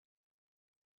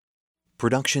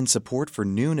Production support for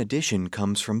Noon Edition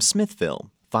comes from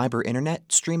Smithville, fiber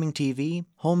internet, streaming TV,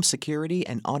 home security,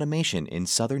 and automation in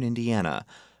southern Indiana.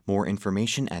 More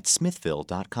information at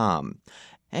smithville.com.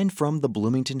 And from the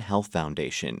Bloomington Health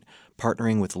Foundation,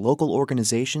 partnering with local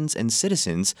organizations and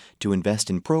citizens to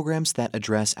invest in programs that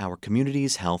address our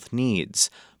community's health needs.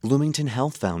 Bloomington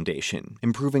Health Foundation,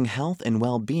 improving health and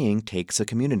well-being takes a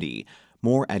community.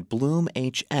 More at bloomhf.org.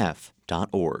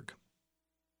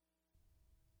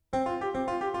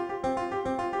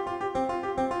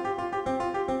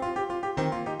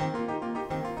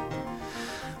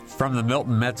 From the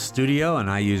Milton Metz studio and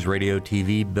IU's Radio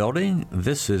TV building,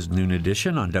 this is Noon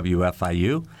Edition on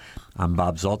WFIU. I'm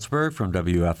Bob Zaltsberg from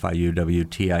WFIU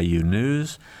WTIU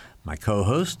News. My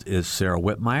co-host is Sarah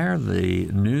Whitmire, the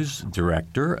news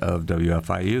director of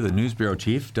WFIU, the news bureau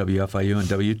chief, WFIU and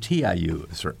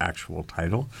WTIU is her actual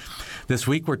title. This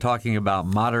week we're talking about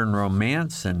modern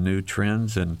romance and new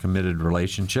trends in committed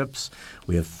relationships.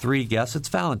 We have three guests. It's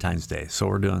Valentine's Day, so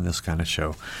we're doing this kind of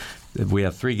show. We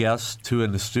have three guests, two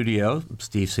in the studio.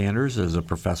 Steve Sanders is a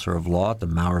professor of law at the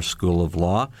Maurer School of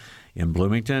Law in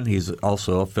Bloomington. He's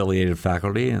also affiliated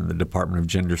faculty in the Department of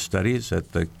Gender Studies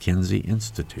at the Kinsey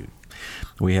Institute.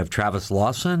 We have Travis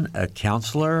Lawson, a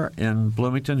counselor in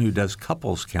Bloomington who does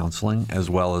couples counseling as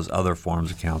well as other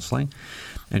forms of counseling.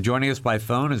 And joining us by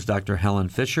phone is Dr. Helen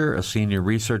Fisher, a senior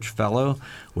research fellow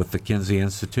with the Kinsey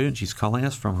Institute. She's calling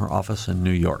us from her office in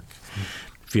New York.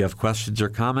 If you have questions or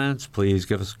comments, please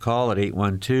give us a call at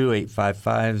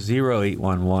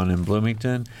 812-855-0811 in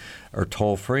Bloomington or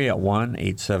toll free at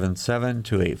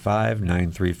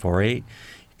 1-877-285-9348. You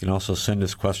can also send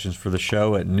us questions for the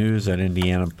show at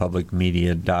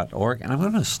news@indianapublicmedia.org. And I'm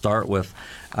going to start with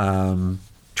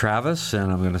Travis,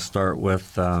 and I'm going to start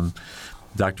with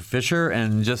Dr. Fisher,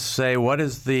 and just say, what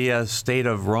is the state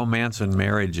of romance and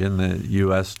marriage in the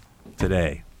U.S.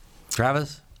 today?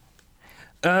 Travis?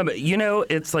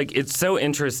 It's so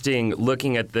interesting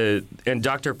looking at and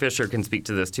Dr. Fisher can speak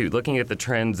to this too, looking at the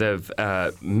trends of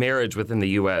marriage within the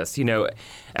U.S.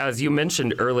 As you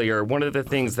mentioned earlier, one of the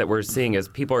things that we're seeing is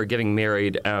people are getting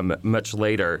married much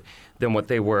later than what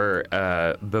they were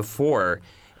before.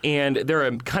 And there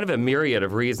are kind of a myriad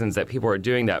of reasons that people are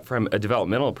doing that from a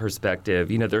developmental perspective.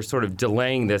 They're sort of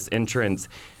delaying this entrance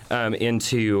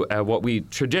into what we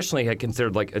traditionally had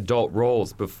considered like adult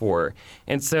roles before.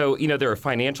 And so, there are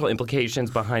financial implications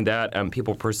behind that,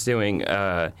 people pursuing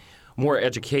more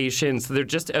education. So there are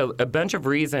just a bunch of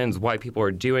reasons why people are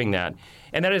doing that.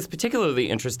 And that is particularly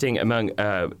interesting among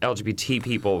LGBT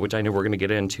people, which I know we're going to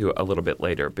get into a little bit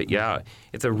later. But yeah,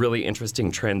 it's a really interesting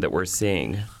trend that we're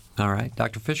seeing. All right.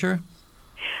 Dr. Fisher?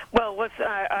 Well,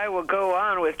 I will go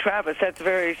on with Travis. That's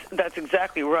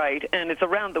exactly right, and it's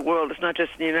around the world. It's not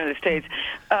just in the United States.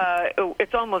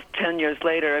 It's almost 10 years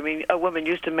later. I mean, a woman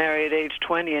used to marry at age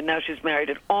 20, and now she's married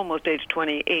at almost age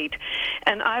 28.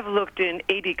 And I've looked in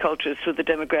 80 cultures through the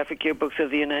demographic yearbooks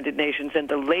of the United Nations, and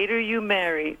the later you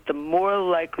marry, the more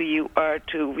likely you are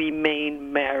to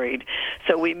remain married.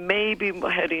 So we may be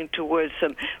heading towards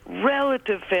some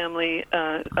relative family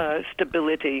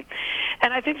stability.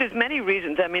 And I think there's many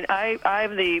reasons. I mean,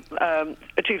 I'm the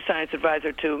chief science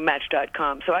advisor to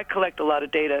Match.com, so I collect a lot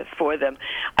of data for them.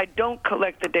 I don't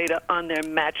collect the data on their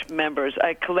Match members.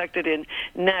 I collect it in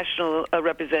national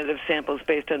representative samples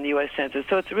based on the U.S. Census,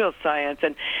 so it's real science.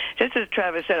 And just as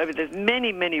Travis said, I mean, there's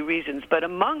many, many reasons, but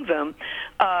among them,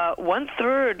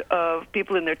 1/3 of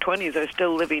people in their 20s are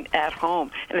still living at home,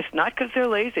 and it's not because they're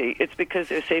lazy. It's because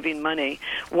they're saving money.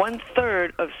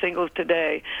 1/3 of singles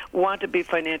today want to be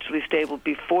financially stable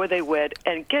before they wed,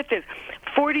 and get this,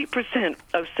 40%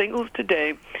 of singles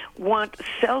today want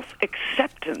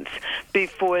self-acceptance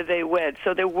before they wed.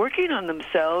 So they're working on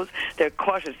themselves. They're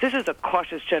cautious. This is a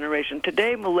cautious generation.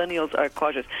 Today, millennials are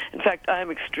cautious. In fact,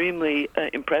 I'm extremely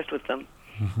impressed with them.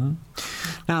 Mm-hmm.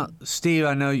 Now, Steve,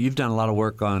 I know you've done a lot of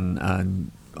work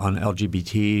on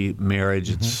LGBT marriage.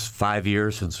 Mm-hmm. It's 5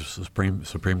 years since the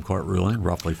Supreme Court ruling,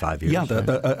 roughly 5 years. Yeah,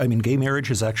 right? Gay marriage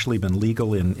has actually been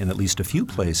legal in at least a few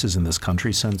places in this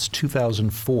country since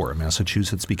 2004.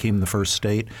 Massachusetts became the first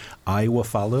state. Iowa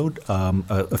followed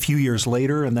a few years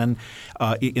later, and then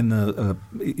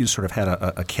you sort of had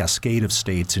a cascade of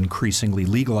states increasingly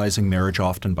legalizing marriage,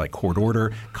 often by court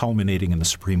order, culminating in the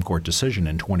Supreme Court decision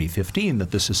in 2015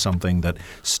 that this is something that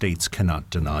states cannot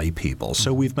deny people.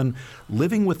 So we've been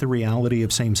living with the reality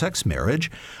of same-sex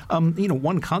marriage.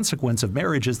 One consequence of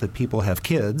marriage is that people have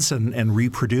kids and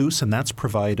reproduce, and that's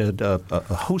provided a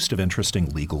host of interesting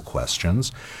legal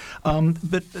questions.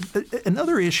 But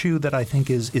another issue that I think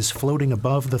is floating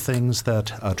above the things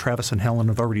that Travis and Helen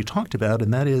have already talked about,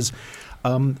 and that is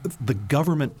the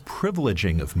government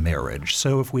privileging of marriage.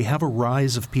 So if we have a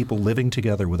rise of people living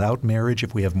together without marriage,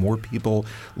 if we have more people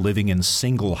living in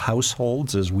single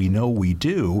households, as we know we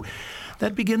do,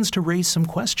 that begins to raise some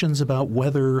questions about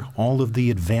whether all of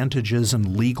the advantages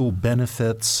and legal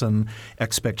benefits and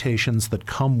expectations that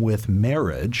come with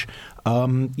marriage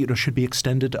should be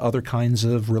extended to other kinds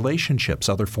of relationships,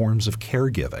 other forms of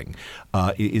caregiving.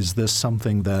 Is this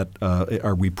something that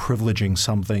are we privileging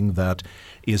something that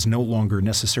is no longer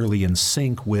necessarily in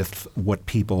sync with what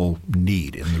people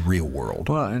need in the real world?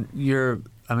 Well,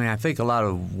 and I think a lot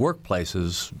of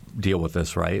workplaces deal with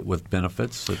this, right, with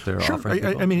benefits that they're offering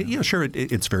people? Sure.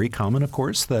 It's very common, of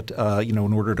course, that, in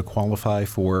order to qualify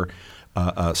for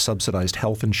subsidized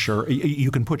health insurance,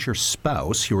 you can put your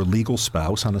spouse, your legal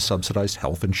spouse, on a subsidized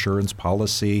health insurance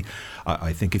policy.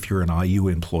 I think if you're an IU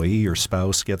employee, your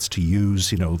spouse gets to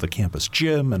use, the campus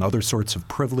gym and other sorts of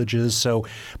privileges. So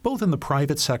both in the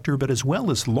private sector, but as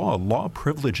well as law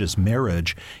privileges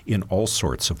marriage in all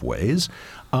sorts of ways.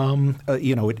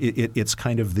 It's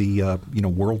kind of the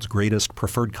world's greatest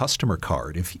preferred customer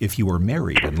card if you are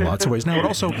married in lots of ways. Now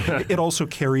it also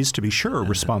carries, to be sure,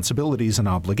 responsibilities and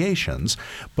obligations,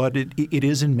 but it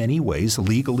is in many ways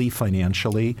legally,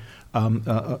 financially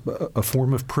a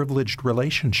form of privileged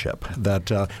relationship. But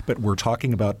we're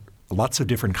talking about lots of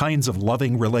different kinds of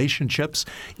loving relationships,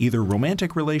 either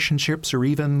romantic relationships or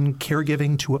even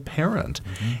caregiving to a parent,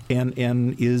 and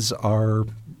is our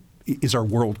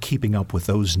world keeping up with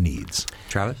those needs?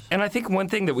 Travis? And I think one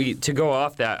thing that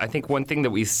one thing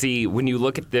that we see when you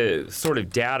look at the sort of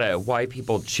data, why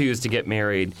people choose to get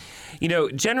married,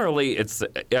 generally it's,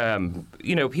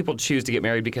 people choose to get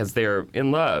married because they're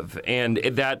in love. And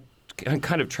that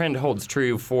kind of trend holds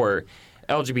true for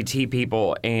LGBT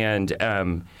people and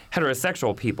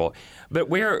heterosexual people. But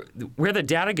where the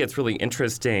data gets really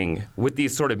interesting with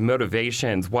these sort of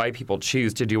motivations, why people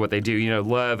choose to do what they do,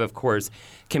 love, of course,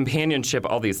 companionship,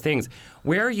 all these things,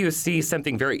 where you see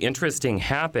something very interesting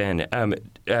happen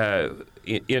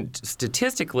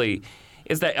statistically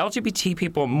is that LGBT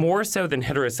people, more so than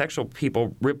heterosexual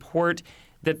people, report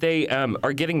that they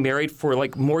are getting married for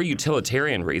more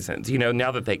utilitarian reasons,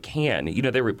 now that they can.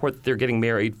 They report that they're getting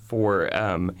married for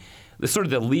the sort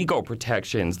of the legal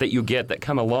protections that you get that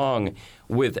come along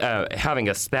with having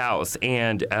a spouse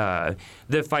and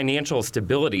the financial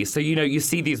stability. So, you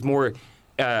see these more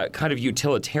kind of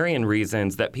utilitarian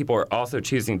reasons that people are also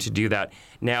choosing to do that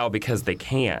now because they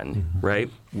can, right?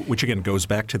 Which, again, goes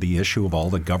back to the issue of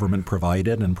all the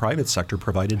government-provided and private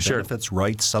sector-provided benefits,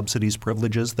 rights, subsidies,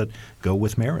 privileges that go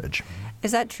with marriage.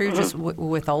 Is that true just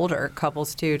with older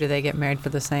couples, too? Do they get married for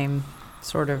the same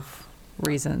sort of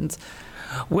reasons?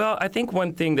 Well, I think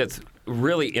one thing that's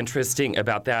really interesting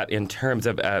about that in terms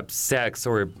of sex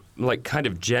or kind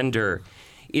of gender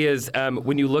is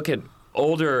when you look at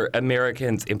older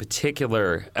Americans in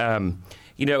particular, and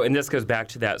this goes back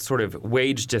to that sort of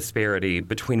wage disparity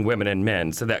between women and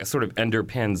men. So that sort of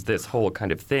underpins this whole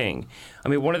kind of thing. I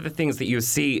mean, one of the things that you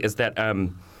see is that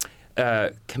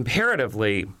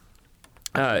comparatively,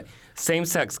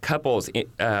 same-sex couples,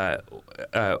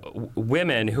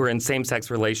 women who are in same-sex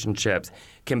relationships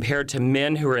compared to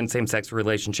men who are in same-sex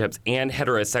relationships and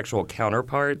heterosexual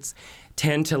counterparts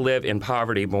tend to live in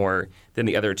poverty more than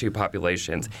the other two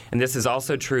populations. And this is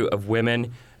also true of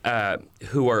women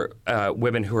who are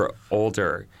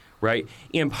older, right?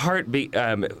 In part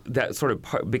that sort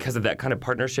of because of that kind of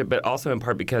partnership, but also in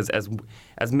part because as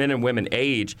men and women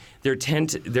age, there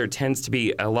tends to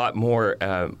be a lot more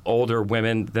older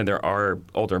women than there are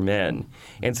older men,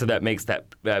 and so that makes that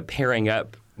pairing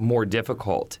up more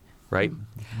difficult. Right?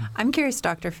 I'm curious,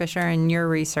 Dr. Fisher, in your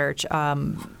research,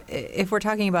 if we're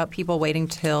talking about people waiting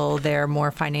till they're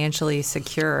more financially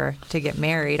secure to get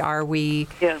married, are we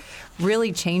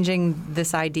really changing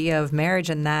this idea of marriage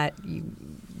and that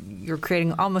you're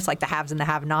creating almost like the haves and the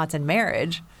have-nots in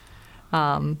marriage?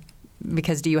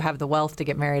 Because do you have the wealth to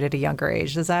get married at a younger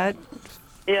age? Does that...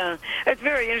 Yeah, it's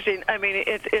very interesting. I mean,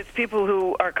 it's people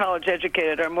who are college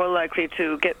educated are more likely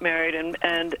to get married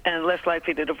and less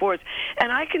likely to divorce.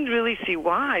 And I can really see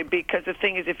why, because the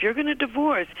thing is, if you're going to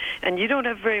divorce and you don't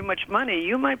have very much money,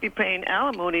 you might be paying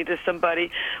alimony to somebody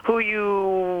who you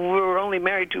were only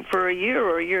married to for a year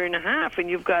or a year and a half, and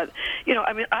you've got,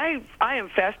 I am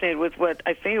fascinated with what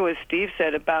I think it was Steve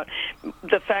said about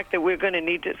the fact that we're going to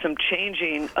need some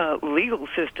changing legal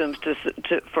systems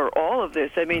for all of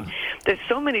this. I mean, there's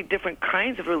so many different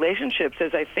kinds of relationships,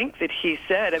 as I think that he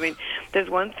said. I mean, there's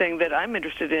one thing that I'm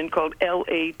interested in called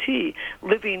LAT,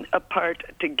 living apart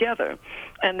together.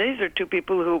 And these are two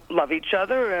people who love each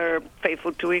other, are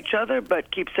faithful to each other, but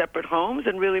keep separate homes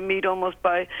and really meet almost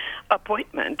by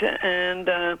appointment. And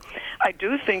I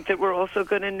do think that we're also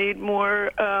going to need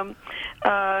more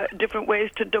different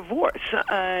ways to divorce.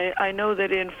 I know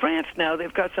that in France now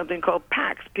they've got something called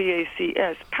PACS,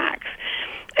 P-A-C-S, PACS.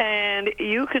 And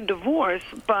you can divorce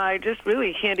by just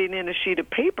really handing in a sheet of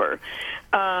paper,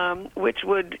 which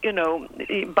would,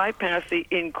 bypass the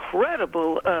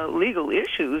incredible legal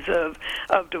issues of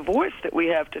divorce that we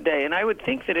have today. And I would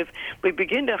think that if we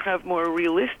begin to have more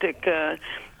realistic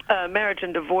marriage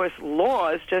and divorce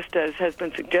laws, just as has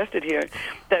been suggested here,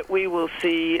 that we will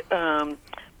see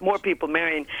more people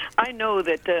marrying. I know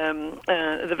that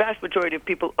the vast majority of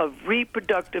people of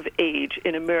reproductive age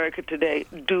in America today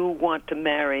do want to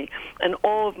marry. And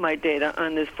all of my data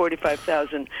on this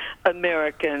 45,000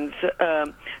 Americans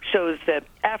shows that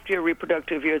after your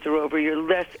reproductive years are over, you're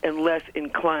less and less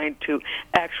inclined to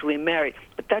actually marry.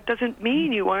 But that doesn't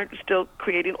mean you aren't still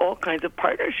creating all kinds of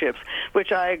partnerships,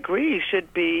 which I agree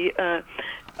should be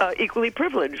equally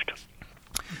privileged.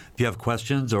 If you have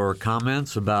questions or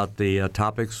comments about the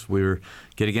topics we're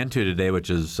getting into today, which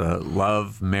is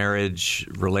love, marriage,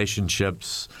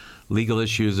 relationships, legal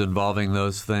issues involving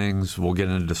those things, we'll get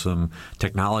into some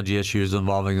technology issues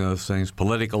involving those things,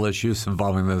 political issues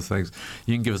involving those things,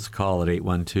 you can give us a call at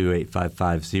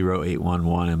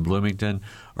 812-855-0811 in Bloomington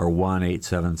or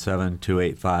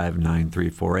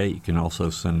 1-877-285-9348. You can also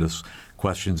send us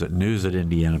questions at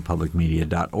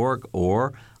news@indianapublicmedia.org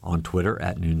or on Twitter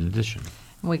at Noon Edition.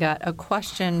 We got a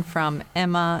question from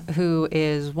Emma, who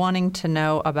is wanting to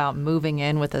know about moving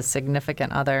in with a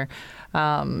significant other.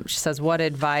 She says, what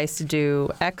advice do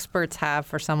experts have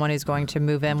for someone who's going to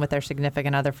move in with their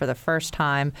significant other for the first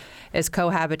time? Is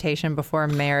cohabitation before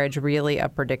marriage really a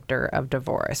predictor of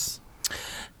divorce?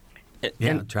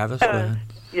 Yeah, Travis, go ahead.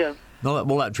 Yeah. We'll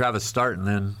let Travis start and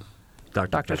then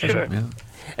Dr. Fisher. Sure. Yeah.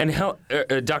 And how,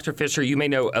 Dr. Fisher, you may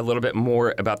know a little bit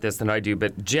more about this than I do,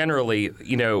 but generally,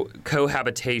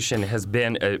 cohabitation has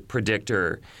been a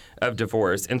predictor of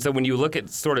divorce. And so when you look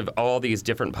at sort of all these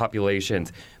different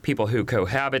populations, people who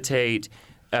cohabitate,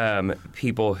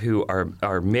 people who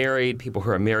are married, people who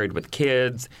are married with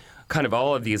kids, kind of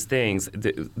all of these things,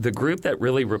 the group that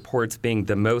really reports being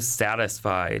the most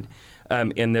satisfied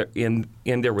in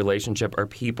their relationship are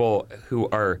people who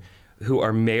are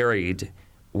married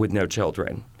with no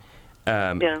children.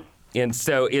 And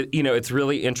so, it's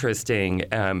really interesting.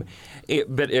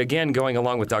 But again, going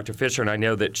along with Dr. Fisher, and I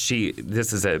know that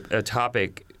this is a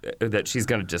topic that she's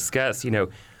going to discuss, kind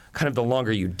of the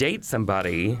longer you date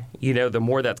somebody, the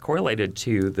more that's correlated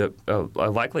to the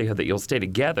likelihood that you'll stay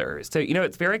together. So,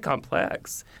 it's very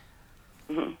complex.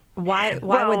 Mm-hmm. Why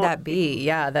would that be?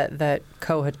 Yeah, that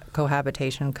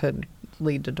cohabitation could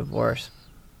lead to divorce.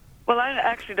 Well, I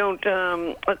actually don't.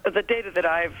 The data that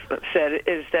I've said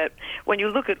is that when you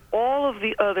look at all of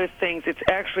the other things, it's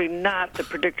actually not the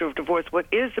predictor of divorce. What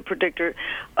is the predictor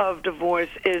of divorce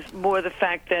is more the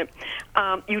fact that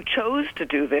you chose to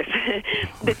do this,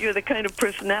 that you're the kind of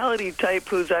personality type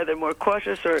who's either more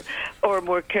cautious or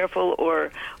more careful or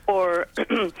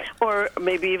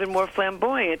maybe even more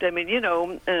flamboyant. I mean,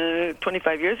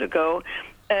 25 years ago,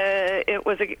 it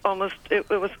was a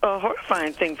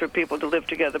horrifying thing for people to live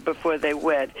together before they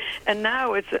wed, and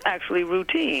now it's actually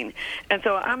routine. And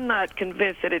so I'm not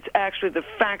convinced that it's actually the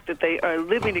fact that they are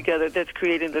living together that's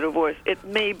creating the divorce. It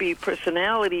may be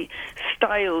personality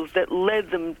styles that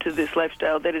led them to this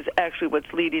lifestyle that is actually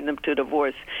what's leading them to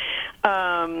divorce,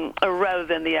 rather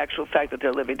than the actual fact that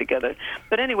they're living together.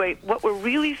 But anyway, what we're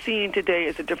really seeing today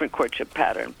is a different courtship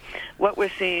pattern. What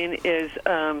we're seeing is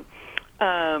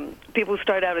people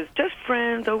start out as just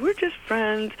friends. Oh, we're just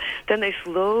friends. Then they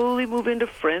slowly move into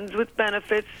friends with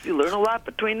benefits. You learn a lot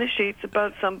between the sheets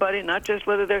about somebody, not just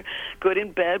whether they're good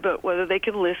in bed, but whether they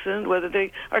can listen, whether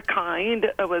they are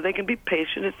kind, whether they can be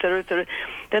patient, et cetera, et cetera.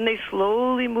 Then they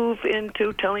slowly move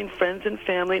into telling friends and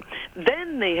family.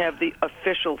 Then they have the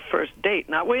official first date.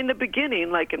 Not way in the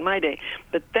beginning, like in my day,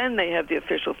 but then they have the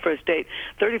official first date.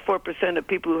 34% of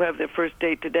people who have their first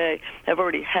date today have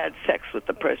already had sex with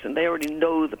the person. They already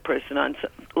know the person on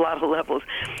a lot of levels.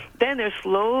 Then they're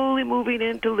slowly moving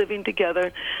into living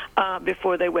together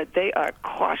before they wed. They are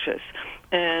cautious.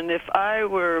 And if I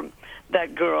were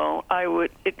that girl, I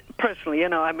would personally,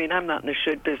 I mean, I'm not in the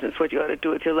should business, what you ought to do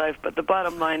with your life, but the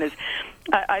bottom line is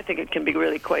I think it can be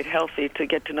really quite healthy to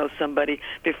get to know somebody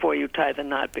before you tie the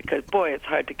knot, because, boy, it's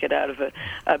hard to get out of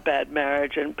a bad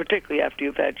marriage, and particularly after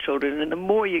you've had children. And the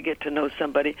more you get to know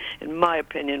somebody, in my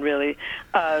opinion, really,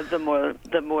 the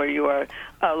more you are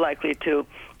likely to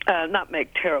not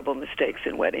make terrible mistakes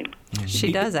in wedding.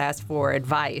 She does ask for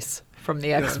advice from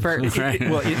the experts.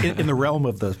 Well, in the realm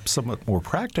of the somewhat more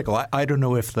practical, I don't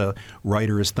know if the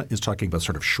writer is talking about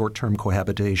sort of short-term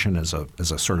cohabitation as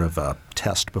a sort of a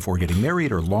test before getting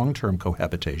married, or long-term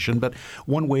cohabitation. But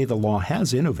one way the law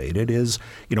has innovated is,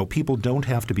 people don't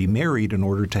have to be married in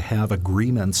order to have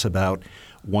agreements about,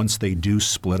 once they do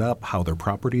split up, how their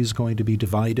property is going to be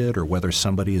divided, or whether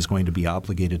somebody is going to be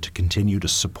obligated to continue to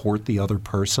support the other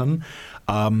person.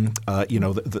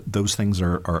 Those things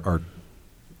are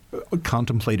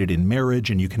contemplated in marriage,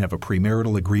 and you can have a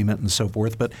premarital agreement and so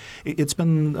forth. But it's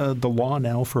been the law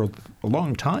now for a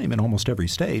long time in almost every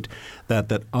state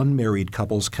that unmarried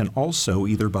couples can also,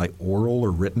 either by oral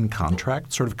or written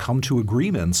contract, sort of come to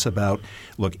agreements about,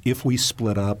 look, if we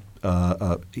split up,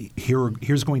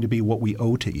 here's going to be what we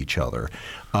owe to each other.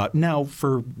 Now,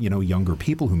 for younger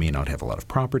people who may not have a lot of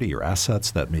property or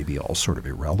assets, that may be all sort of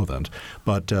irrelevant.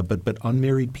 But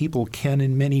unmarried people can,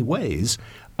 in many ways,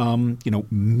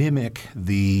 mimic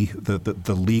the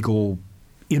legal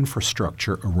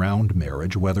infrastructure around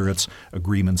marriage, whether it's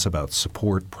agreements about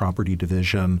support, property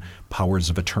division, powers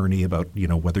of attorney about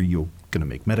whether you're going to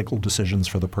make medical decisions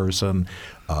for the person,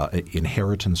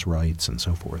 inheritance rights, and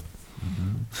so forth.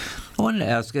 Mm-hmm. I wanted to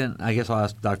ask, and I guess I'll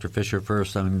ask Dr. Fisher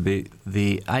first. I mean,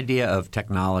 the idea of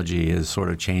technology has sort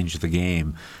of changed the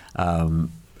game.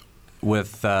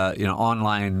 With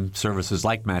online services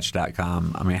like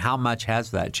Match.com, I mean, how much has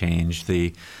that changed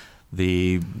the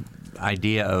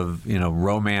idea of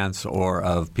romance, or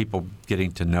of people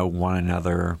getting to know one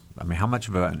another? I mean, how much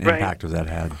of an impact has that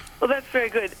had? Well, that's very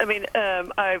good. I mean,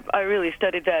 I really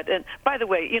studied that. And by the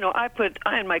way, I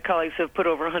and my colleagues have put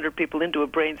over 100 people into a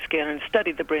brain scanner and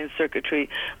studied the brain circuitry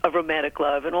of romantic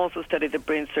love, and also studied the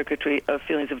brain circuitry of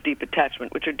feelings of deep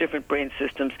attachment, which are different brain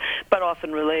systems, but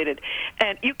often related.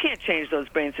 And you can't change those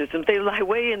brain systems. They lie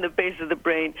way in the base of the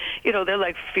brain. They're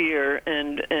like fear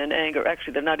and anger.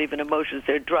 Actually, they're not even emotions.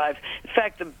 They're drives. In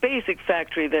fact, the basic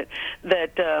factory that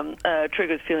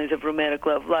triggers feelings of romantic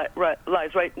love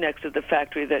lies right next to the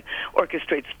factory that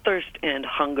orchestrates thirst and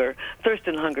hunger. Thirst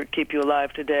and hunger keep you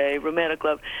alive today. Romantic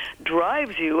love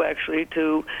drives you, actually,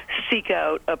 to seek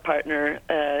out a partner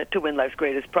to win life's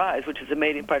greatest prize, which is a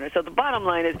mating partner. So the bottom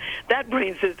line is that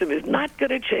brain system is not going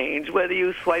to change whether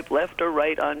you swipe left or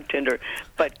right on Tinder,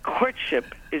 but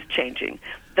courtship is changing.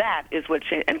 That is what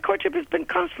changed. And courtship has been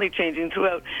constantly changing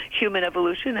throughout human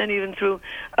evolution and even through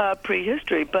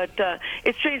prehistory. But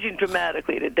it's changing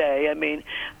dramatically today. I mean,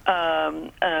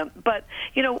 but,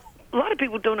 a lot of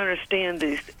people don't understand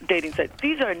these dating sites.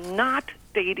 These are not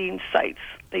dating sites.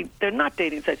 They're not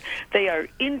dating sites. They are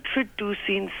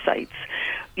introducing sites.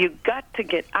 You've got to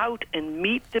get out and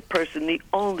meet the person. The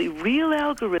only real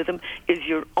algorithm is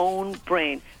your own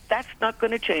brain. That's not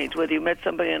going to change whether you met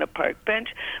somebody on a park bench,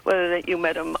 whether you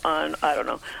met them on,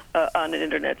 on an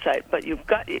internet site. But you've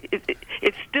got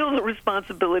it's still the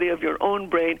responsibility of your own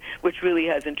brain, which really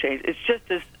hasn't changed. It's just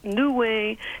this new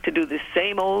way to do the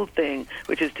same old thing,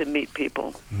 which is to meet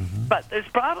people. Mm-hmm. But there's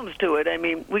problems to it. I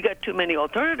mean, we got too many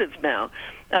alternatives now.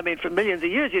 I mean, for millions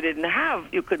of years,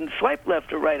 you couldn't swipe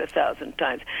left or right 1,000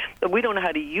 times. But we don't know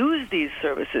how to use these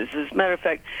services. As a matter of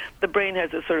fact, the brain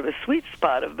has a sort of a sweet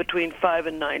spot of between 5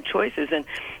 and 9 choices. And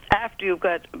after you've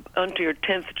got onto your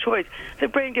 10th choice, the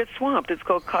brain gets swamped. It's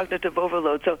called cognitive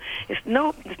overload. So it's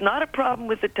not a problem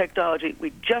with the technology.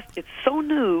 It's so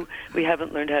new, we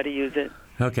haven't learned how to use it.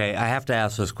 Okay, I have to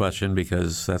ask this question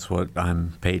because that's what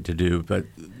I'm paid to do. But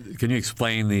can you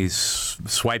explain these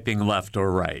swiping left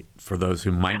or right for those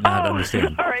who might not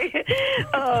understand? Sorry.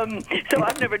 So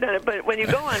I've never done it, but when you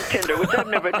go on Tinder, which I've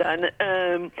never done,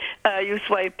 you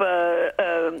swipe.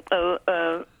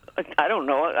 I don't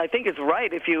know. I think it's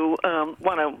right if you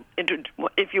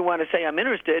want to say I'm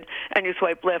interested, and you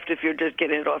swipe left if you're just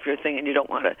getting it off your thing and you don't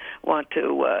want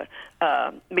to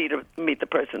meet the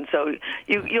person. So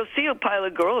you'll see a pile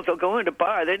of girls. They'll go into a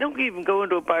bar. They don't even go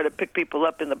into a bar to pick people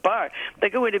up in the bar. They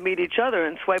go in to meet each other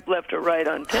and swipe left or right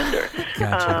on Tinder.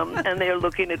 Gotcha. And they are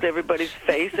looking at everybody's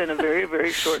face and a very,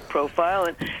 very short profile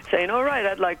and saying, "All right,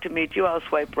 I'd like to meet you. I'll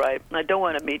swipe right. I don't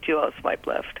want to meet you. I'll swipe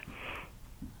left."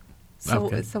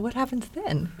 So what happens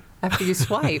then? after you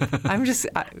swipe? I'm just.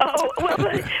 Well,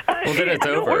 then it's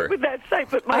over. I don't work with that site,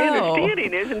 but my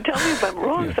understanding is, and tell me if I'm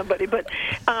wrong, somebody, but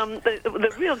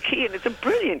the real key, and it's a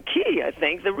brilliant key, I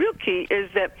think, the real key is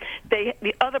that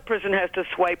the other person has to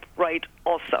swipe right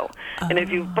also. And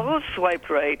if you both swiped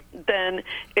right, then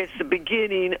it's the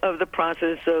beginning of the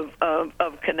process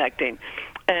of connecting.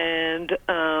 And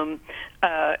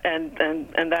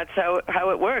that's how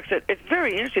it works. It's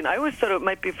very interesting. I always thought it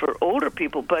might be for older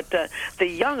people, but the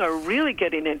young are really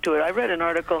getting into it. I read an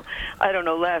article, I don't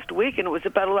know, last week, and it was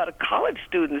about a lot of college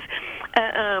students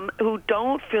who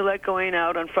don't feel like going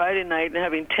out on Friday night and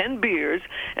having 10 beers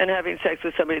and having sex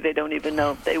with somebody they don't even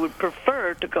know. They would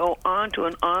prefer to go onto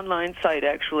an online site,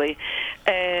 actually,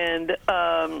 and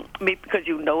meet, because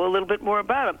you know a little bit more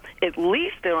about them. At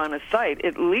least they're on a site.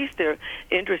 At least they're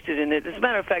interested in it. As a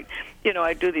matter of fact,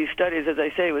 I do these studies, as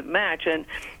I say, with Match, and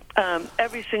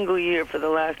every single year for the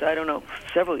last, I don't know,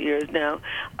 several years now,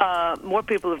 more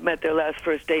people have met their last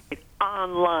first date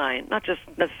online, not just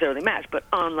necessarily Match, but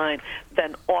online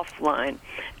than offline.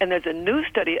 And there's a new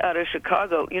study out of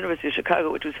Chicago, University of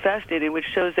Chicago, which was fascinating, which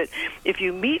shows that if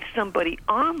you meet somebody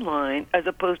online as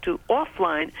opposed to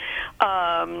offline,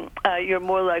 you're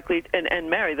more likely, and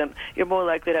marry them, you're more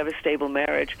likely to have a stable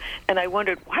marriage. And I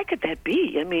wondered, why could that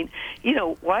be? I mean,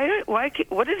 why,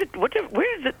 what is it, what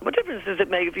difference does it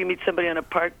make if you meet somebody on a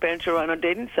park bench or on a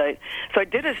dating site? So I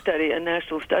did a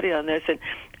national study on this, and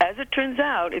as it turns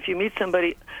out, if you meet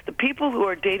somebody, the people who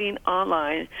are dating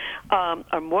online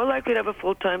are more likely to have a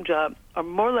full-time job, are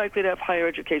more likely to have higher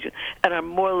education, and are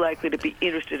more likely to be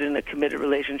interested in a committed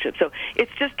relationship. So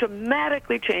it's just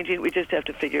dramatically changing. We just have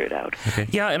to figure it out. Okay.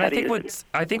 Yeah, and I think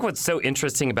what's so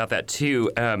interesting about that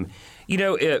too,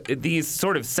 these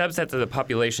sort of subsets of the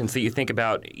population. So you think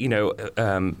about,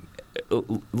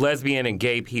 lesbian and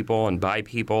gay people and bi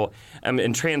people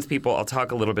and trans people. I'll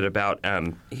talk a little bit about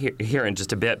here in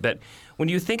just a bit. But when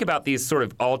you think about these sort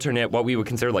of what we would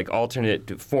consider like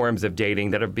alternate forms of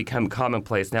dating that have become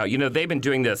commonplace now, they've been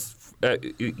doing this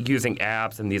using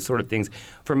apps and these sort of things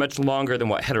for much longer than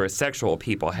what heterosexual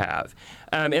people have.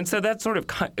 And so that's sort of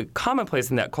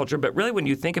commonplace in that culture. But really when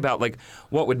you think about like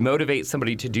what would motivate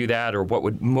somebody to do that, or what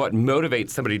motivates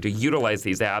somebody to utilize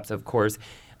these apps, of course,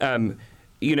 a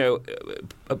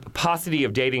paucity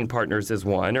of dating partners is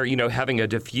one, or, having a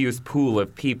diffuse pool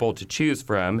of people to choose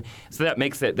from. So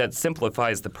that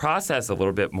simplifies the process a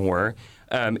little bit more.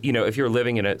 If you're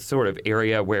living in a sort of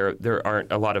area where there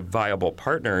aren't a lot of viable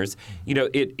partners,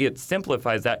 it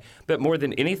simplifies that. But more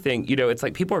than anything, it's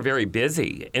like people are very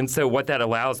busy. And so what that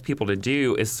allows people to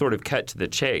do is sort of cut to the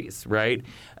chase, right?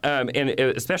 And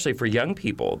especially for young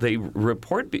people, they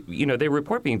report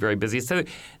being very busy. So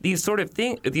these sort of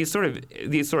apps,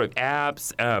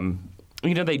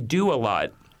 they do a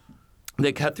lot.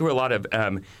 They cut through a lot of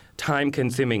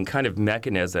time-consuming kind of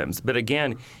mechanisms. But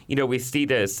again, we see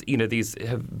this. These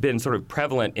have been sort of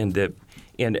prevalent in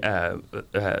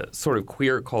sort of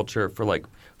queer culture for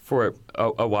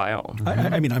a while.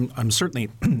 I mean, I'm certainly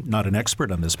not an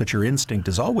expert on this, but your instinct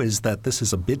is always that this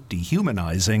is a bit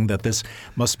dehumanizing, that this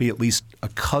must be at least a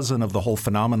cousin of the whole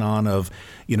phenomenon of,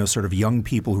 sort of young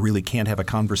people who really can't have a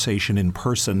conversation in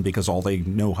person because all they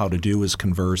know how to do is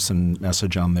converse and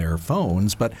message on their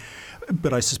phones. But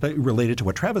I suspect, related to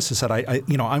what Travis has said,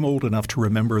 I'm old enough to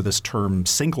remember this term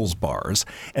singles bars,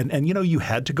 and you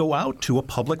had to go out to a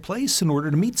public place in order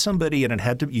to meet somebody, and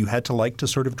you had to like to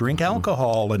sort of drink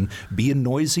alcohol and be in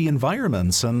noisy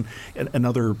environments. And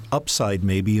another upside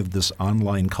maybe of this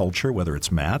online culture, whether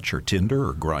it's Match or Tinder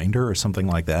or Grindr or something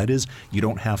like that, is you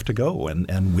don't have to go,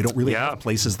 and we don't really have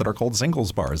places that are called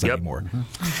singles bars anymore.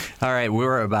 Mm-hmm. All right,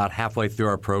 we're about halfway through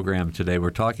our program today. We're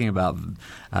talking about,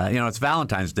 it's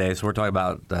Valentine's Day, so we're talking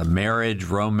about marriage,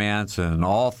 romance, and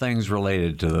all things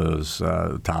related to those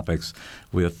topics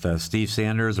with Steve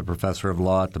Sanders, a professor of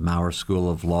law at the Maurer School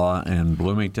of Law in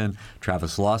Bloomington,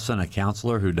 Travis Lawson, a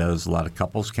counselor who does a lot of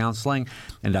couples counseling,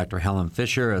 and Dr. Helen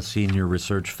Fisher, a senior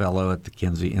research fellow at the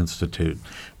Kinsey Institute.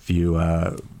 If you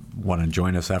want to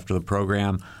join us after the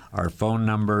program, our phone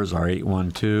numbers are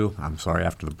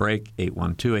after the break,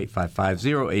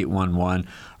 812-855-0811,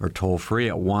 or toll free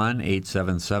at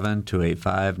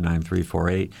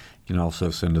 1-877-285-9348. You can also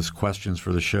send us questions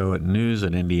for the show at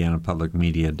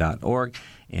news@indianapublicmedia.org,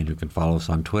 and you can follow us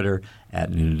on Twitter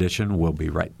at Noon Edition. We'll be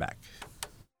right back.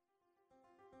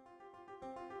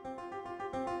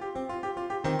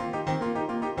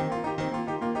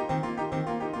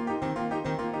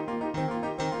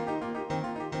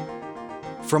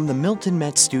 From the Milton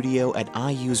Metz studio at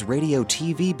IU's Radio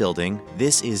TV building,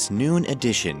 this is Noon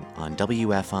Edition on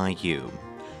WFIU.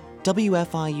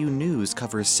 WFIU News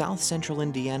covers South Central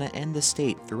Indiana and the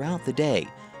state throughout the day,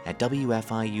 at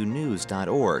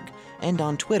wfiunews.org and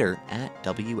on Twitter at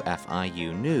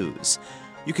WFIU News.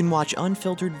 You can watch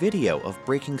unfiltered video of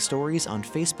breaking stories on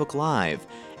Facebook Live,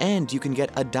 and you can get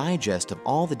a digest of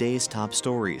all the day's top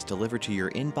stories delivered to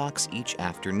your inbox each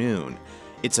afternoon.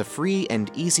 It's a free and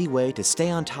easy way to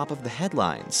stay on top of the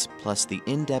headlines, plus the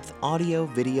in-depth audio,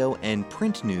 video, and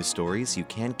print news stories you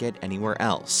can't get anywhere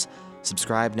else.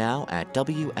 Subscribe now at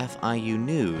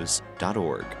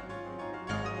WFIUnews.org.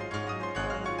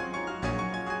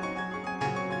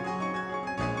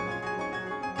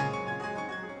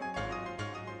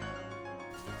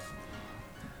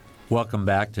 Welcome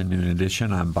back to Noon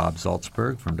Edition. I'm Bob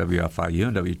Zaltsberg from WFIU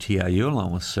and WTIU,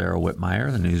 along with Sarah Whitmire,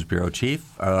 the News Bureau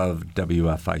Chief of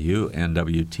WFIU and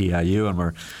WTIU. And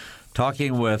we're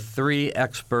talking with three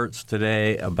experts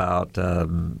today about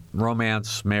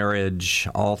romance, marriage,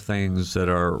 all things that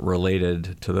are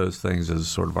related to those things as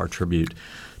sort of our tribute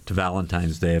to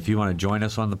Valentine's Day. If you want to join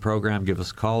us on the program, give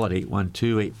us a call at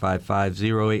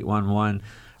 812-855-0811.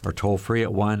 or toll free at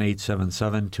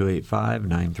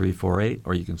 1-877-285-9348,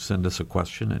 or you can send us a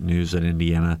question at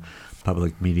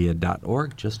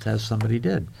news@indianapublicmedia.org, just as somebody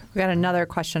did. We got another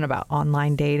question about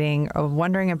online dating.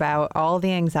 Wondering about all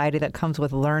the anxiety that comes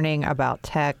with learning about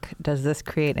tech. Does this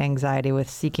create anxiety with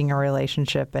seeking a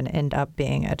relationship and end up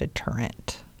being a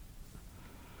deterrent?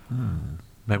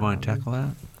 Maybe want to tackle that?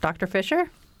 Dr. Fisher?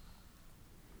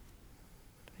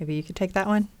 Maybe you could take that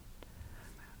one.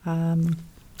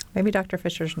 Maybe Dr.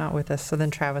 Fisher's not with us, so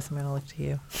then Travis, I'm going to look to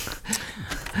you.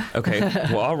 Okay,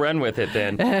 well, I'll run with it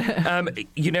then.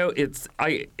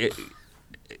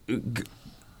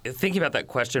 Thinking about that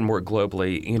question more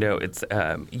globally, it's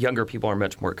younger people are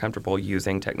much more comfortable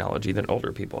using technology than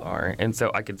older people are, and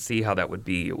so I could see how that would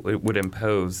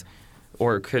impose,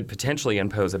 or could potentially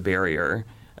impose, a barrier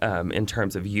in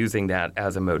terms of using that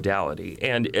as a modality,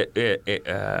 and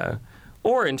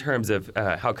or in terms of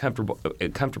how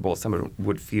comfortable someone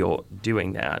would feel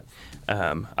doing that.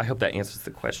 I hope that answers the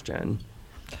question.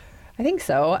 I think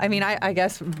so. I mean, I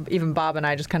guess even Bob and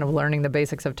I just kind of learning the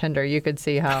basics of Tinder, you could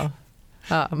see how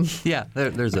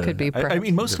there's it could be. I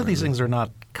mean, most of these things are not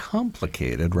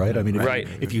complicated, right? I mean,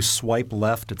 if you swipe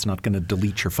left, it's not going to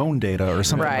delete your phone data or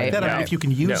something like that. I mean, if you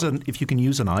can use an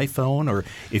iPhone, or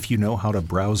if you know how to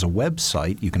browse a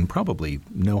website, you can probably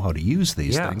know how to use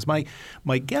these things. My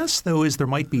guess, though, is there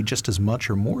might be just as much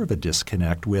or more of a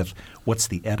disconnect with what's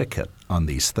the etiquette on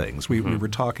these things. We were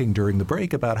talking during the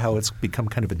break about how it's become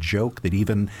kind of a joke that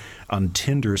even on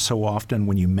Tinder, so often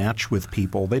when you match with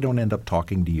people, they don't end up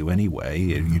talking to you anyway.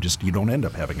 You don't end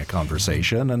up having a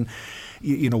conversation. And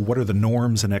what are the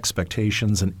norms and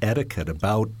expectations and etiquette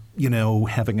about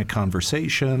having a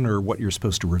conversation, or what you're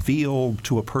supposed to reveal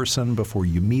to a person before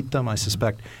you meet them? I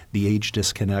suspect the age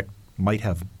disconnect might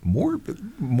have more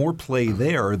play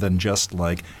there than just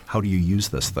like, how do you use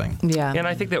this thing? Yeah. And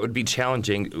I think that would be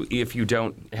challenging if you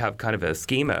don't have kind of a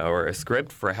schema or a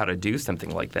script for how to do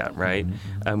something like that, right?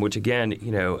 Mm-hmm. Which again,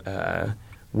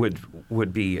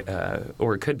 would be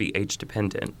or it could be age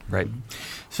dependent, right?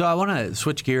 So I want to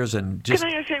switch gears and just.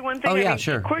 Can I say one thing? Oh, yeah,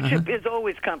 sure. Courtship is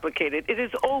always complicated. It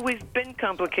has always been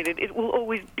complicated. It will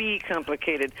always be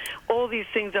complicated. All these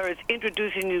things are, it's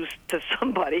introducing you to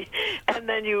somebody, and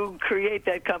then you create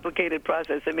that complicated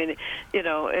process. I mean,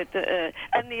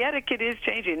 and the etiquette is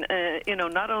changing.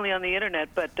 Not only on the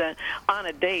internet, but on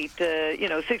a date.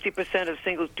 60% of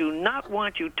singles do not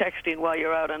want you texting while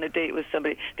you're out on a date with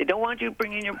somebody. They don't want you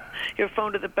bringing your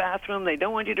phone to the bathroom. They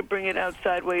don't want you to bring it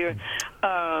outside where you're.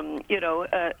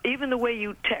 Even the way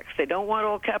you text, they don't want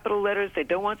all capital letters. They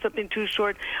don't want something too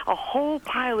short. A whole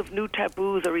pile of new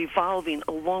taboos are evolving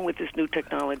along with this new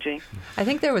technology. I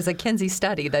think there was a Kinsey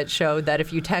study that showed that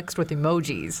if you text with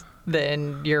emojis,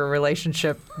 then your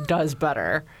relationship does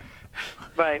better.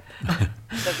 Right.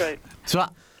 That's right. So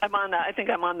I'm on that. I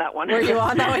think I'm on that one. Were you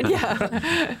on that one?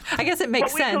 Yeah. I guess it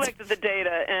makes sense. We collected the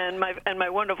data, and my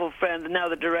wonderful friend, now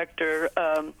the director,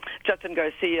 Judson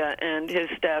Garcia, and his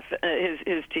staff,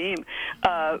 his team,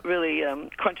 really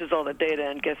crunches all the data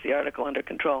and gets the article under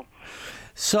control.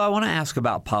 So I want to ask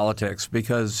about politics,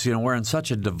 because we're in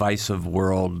such a divisive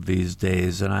world these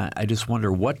days, and I just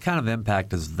wonder, what kind of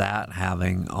impact is that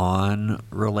having on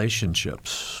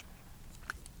relationships?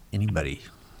 Anybody?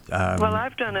 Well,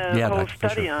 I've done a whole Dr.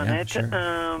 study Fisher. on it,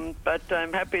 Sure. but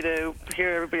I'm happy to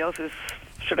hear everybody else's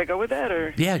Should I go with that,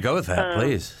 or? Yeah, go with that,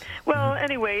 please. Well,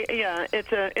 anyway, yeah,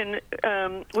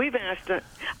 we've asked.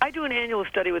 I do an annual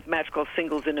study with Match called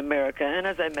Singles in America, and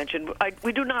as I mentioned,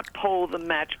 we do not poll the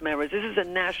Match members. This is a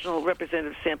national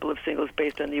representative sample of singles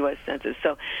based on the U.S. Census.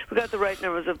 So we got the right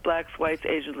numbers of blacks, whites,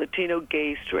 Asians, Latino,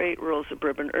 gay, straight, rural,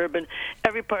 suburban, urban,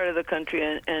 every part of the country,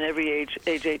 and every age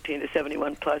 18 to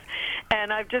 71 plus.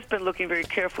 And I've just been looking very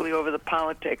carefully over the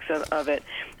politics of it.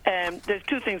 And there's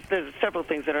several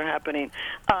things that are happening.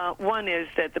 One is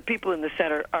that the people in the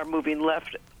center are moving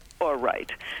left or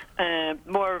right.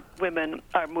 More women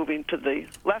are moving to the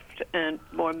left, and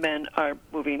more men are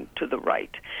moving to the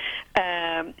right.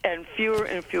 And fewer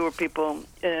and fewer people,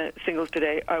 singles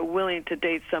today, are willing to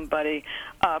date somebody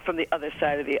from the other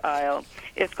side of the aisle.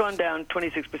 It's gone down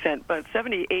 26%, but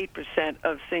 78%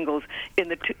 of singles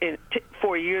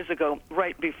 4 years ago,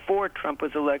 right before Trump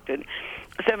was elected,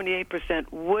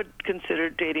 78% would consider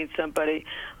dating somebody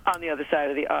on the other side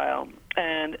of the aisle.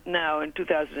 And now in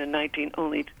 2019,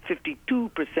 only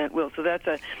 52% will. So that's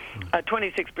a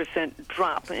 26%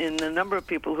 drop in the number of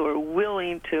people who are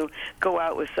willing to go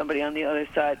out with somebody on the other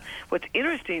side. What's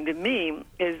interesting to me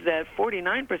is that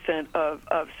 49%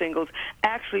 of singles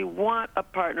actually want a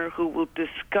partner who will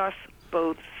discuss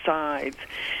both sides.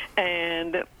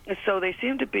 And so they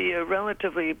seem to be a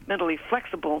relatively mentally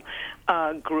flexible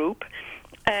group.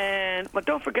 But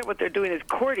don't forget what they're doing is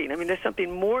courting. I mean, there's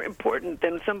something more important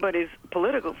than somebody's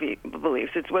political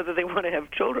beliefs. It's whether they want to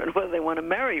have children, whether they want to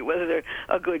marry, whether they're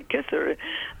a good kisser,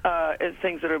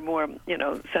 things that are more,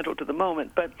 central to the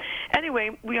moment. But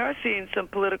anyway, we are seeing some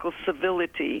political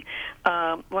civility.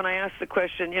 When I ask the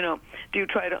question, do you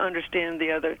try to understand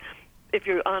the other? If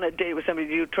you're on a date with somebody,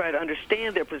 do you try to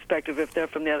understand their perspective if they're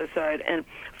from the other side? And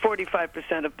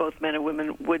 45% of both men and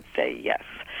women would say yes.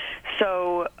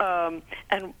 So,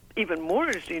 and even more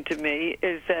interesting to me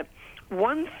is that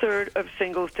 1/3 of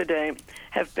singles today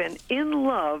have been in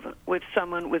love with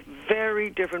someone with very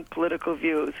different political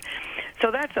views.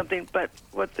 So that's something, but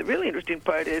what the really interesting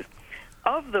part is,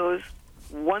 of those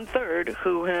 1/3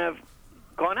 who have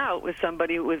gone out with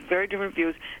somebody with very different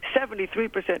views,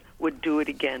 73% would do it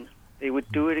again. They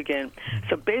would do it again.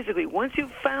 So basically, once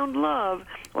you've found love,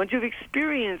 once you've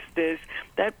experienced this,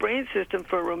 that brain system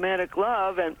for romantic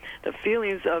love and the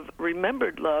feelings of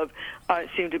remembered love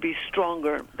seem to be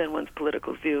stronger than one's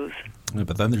political views.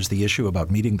 But then there's the issue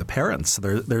about meeting the parents.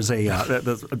 There's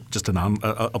just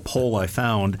a poll I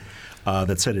found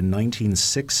that said in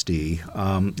 1960,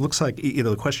 looks like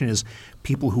the question is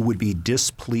people who would be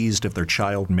displeased if their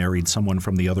child married someone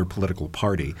from the other political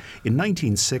party. In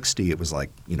 1960, it was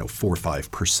 4 or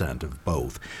 5% of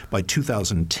both. By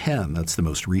 2010, that's the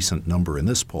most recent number in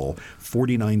this poll,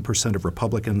 49% of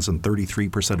Republicans and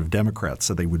 33% of Democrats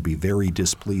said they would be very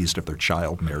displeased if their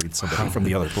child married somebody from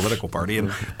the other political party.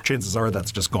 And chances are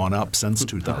that's just gone up since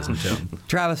 2010.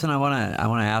 Travis, and I want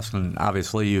to ask, and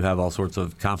obviously you have all sorts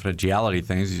of confidentiality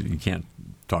things you can't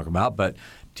talk about, but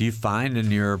do you find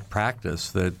in your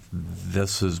practice that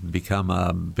this has become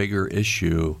a bigger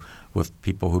issue with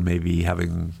people who may be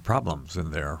having problems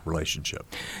in their relationship?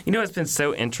 It's been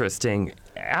so interesting.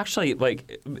 Actually,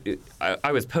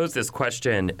 I was posed this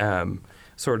question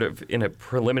sort of in a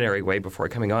preliminary way before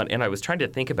coming on, and I was trying to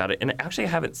think about it, and actually I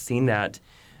haven't seen that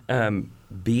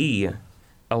be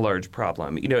a large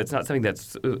problem. It's not something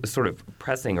that's sort of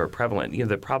pressing or prevalent.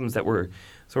 The problems that were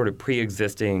sort of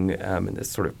pre-existing in this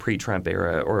sort of pre-Trump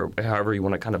era, or however you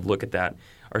want to kind of look at that,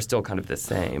 are still kind of the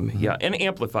same. Mm-hmm. Yeah, and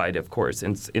amplified, of course,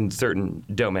 in certain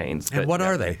domains. And what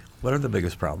are they? What are the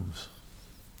biggest problems?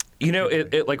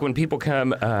 Like when people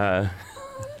come, and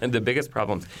the biggest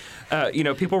problems,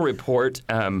 people report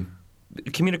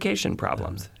communication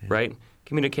problems, right?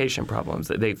 Communication problems.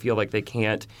 They feel like they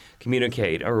can't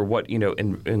communicate, or what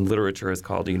in literature is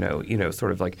called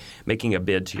sort of like making a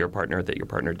bid to your partner that your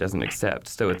partner doesn't accept.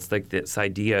 So it's like this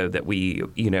idea that we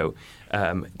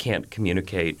can't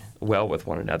communicate well with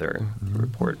one another.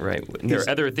 Report, right? And there are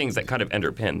other things that kind of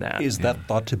underpin that. Is that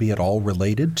thought to be at all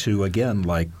related to, again,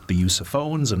 like the use of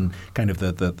phones and kind of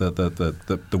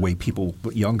the way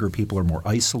younger people are more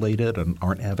isolated and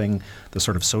aren't having the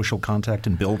sort of social contact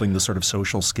and building the sort of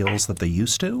social skills that they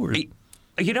used to? Or?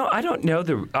 I don't know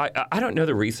I don't know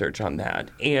the research on that,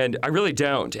 and I really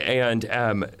don't, and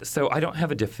so I don't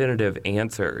have a definitive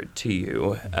answer to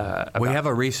you. We have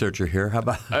a researcher here. How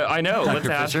about? I know. Let's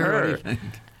ask her.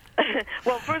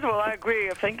 Well, first of all, I agree.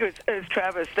 I think it's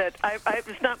Travis that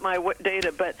it's not my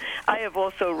data, but I have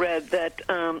also read that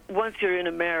once you're in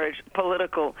a marriage,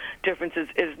 political differences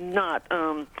is not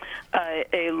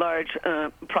a large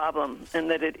problem,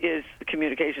 and that it is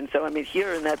communication. So, I mean,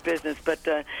 you're in that business, but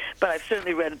I've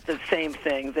certainly read the same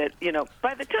thing, that,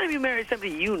 by the time you marry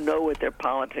somebody, you know what their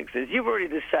politics is. You've already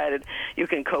decided you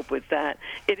can cope with that.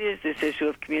 It is this issue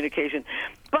of communication.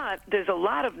 But there's a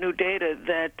lot of new data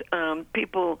that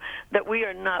that we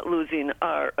are not losing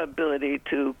our ability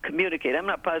to communicate. I'm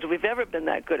not positive we've ever been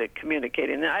that good at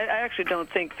communicating. I actually don't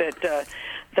think that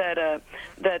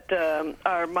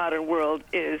our modern world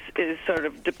is sort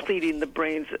of depleting the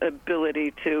brain's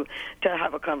ability to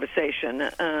have a conversation.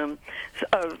 A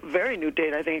very new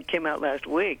data, I think it came out last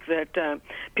week, that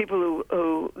people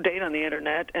who date on the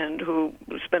internet and who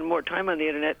spend more time on the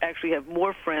internet actually have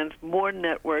more friends, more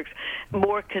networks,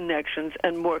 more connections,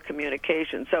 and more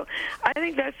communication. So I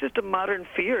think that's just a modern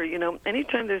fear.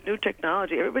 Anytime there's new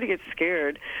technology, everybody gets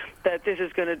scared that this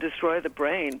is going to destroy the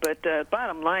brain. But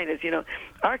bottom line is,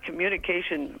 our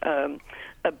communication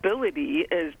ability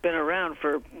has been around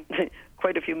for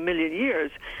quite a few million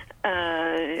years,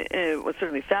 well,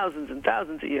 certainly thousands and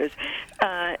thousands of years,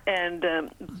 and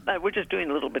we're just doing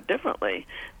it a little bit differently.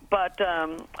 But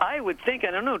I would think,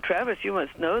 I don't know, Travis, you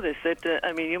must know this, that,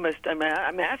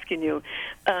 I'm asking you,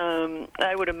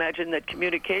 I would imagine that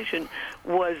communication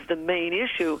was the main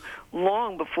issue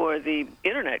long before the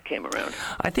internet came around.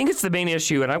 I think it's the main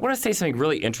issue, and I want to say something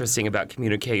really interesting about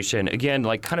communication. Again,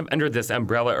 like kind of under this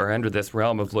umbrella or under this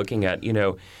realm of looking at,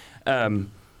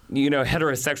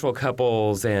 heterosexual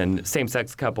couples and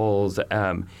same-sex couples,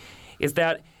 is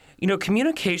that,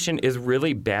 communication is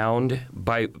really bound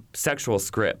by sexual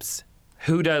scripts.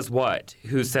 Who does what?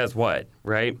 Who says what,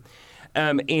 right?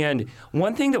 And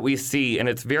one thing that we see, and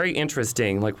it's very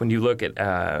interesting, like when you look at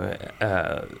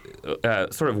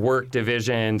sort of work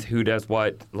divisions, who does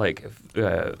what, like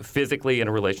physically in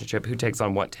a relationship, who takes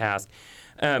on what task,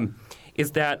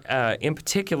 is that in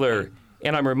particular,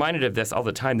 and I'm reminded of this all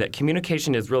the time, that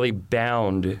communication is really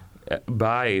bound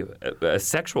by a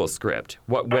sexual script,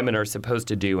 what women are supposed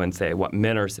to do and say, what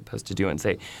men are supposed to do and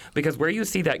say. Because where you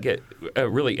see that get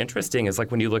really interesting is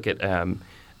like when you look at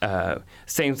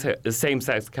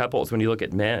same-sex couples, when you look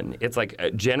at men, it's like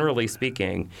generally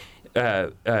speaking,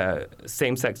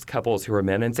 same-sex couples who are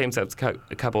men and same-sex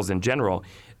couples in general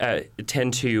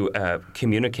tend to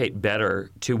communicate better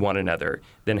to one another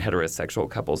than heterosexual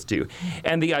couples do.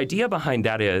 And the idea behind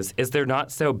that is they're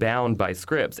not so bound by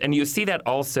scripts. And you see that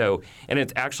also, and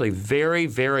it's actually very,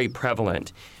 very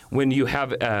prevalent when you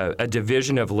have a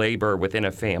division of labor within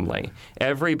a family.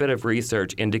 Every bit of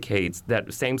research indicates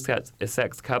that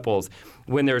same-sex couples,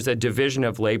 when there's a division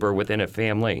of labor within a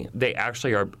family, they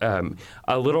actually are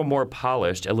a little more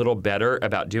polished, a little better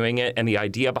about doing it. And the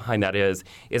idea behind that is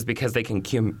because they can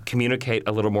communicate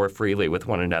a little more freely with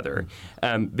one another.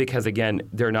 Because, again,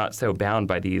 they're not so bound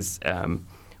by these kind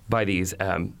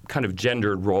of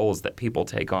gendered roles that people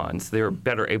take on. So they're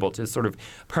better able to sort of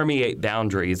permeate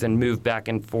boundaries and move back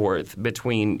and forth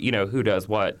between, who does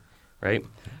what, right?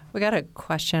 We got a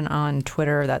question on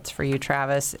Twitter that's for you,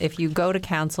 Travis. If you go to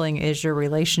counseling, is your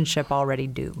relationship already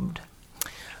doomed?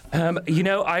 I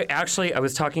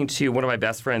was talking to one of my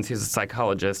best friends who's a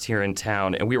psychologist here in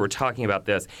town, and we were talking about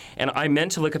this. And I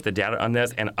meant to look up the data on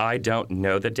this, and I don't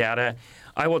know the data.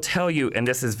 I will tell you, and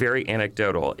this is very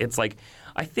anecdotal, it's like,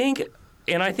 I think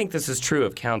this is true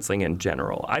of counseling in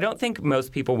general. I don't think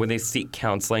most people, when they seek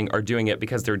counseling, are doing it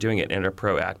because they're doing it in a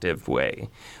proactive way,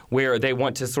 where they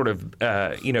want to sort of,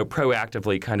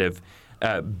 proactively kind of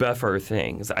buffer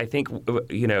things. I think,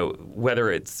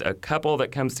 whether it's a couple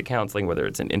that comes to counseling, whether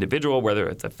it's an individual, whether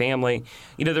it's a family,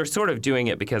 they're sort of doing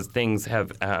it because things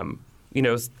have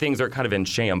things are kind of in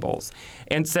shambles.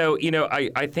 And so,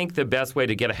 I think the best way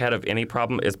to get ahead of any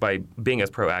problem is by being as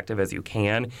proactive as you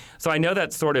can. So I know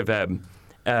that's sort of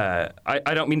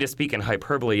I don't mean to speak in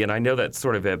hyperbole, and I know that's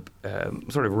sort of a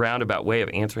sort of roundabout way of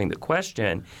answering the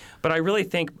question, but I really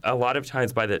think a lot of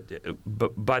times by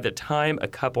the time a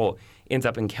couple ends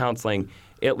up in counseling,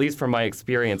 at least from my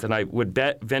experience, and I would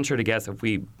venture to guess if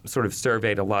we sort of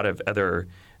surveyed a lot of other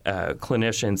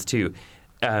clinicians too,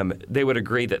 they would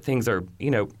agree that things are,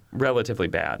 relatively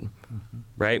bad,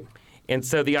 right? And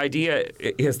so the idea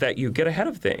is that you get ahead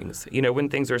of things, when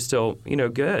things are still,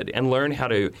 good, and learn how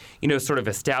to, sort of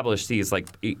establish these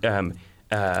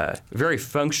very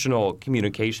functional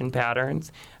communication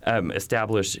patterns,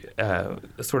 establish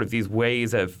sort of these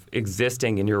ways of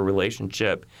existing in your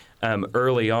relationship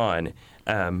early on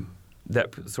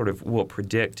that sort of will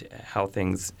predict how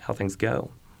things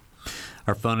go.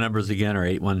 Our phone numbers again are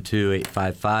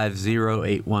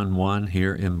 812-855-0811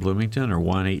 here in Bloomington, or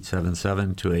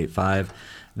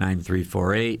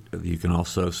 1-877-285-9348. You can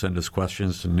also send us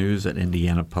questions to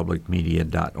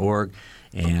news@indianapublicmedia.org,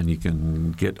 and you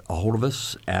can get a hold of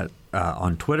us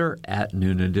on Twitter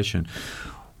 @Noon Edition.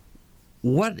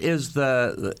 What is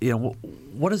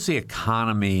what is the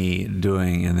economy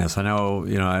doing in this? I know,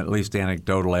 at least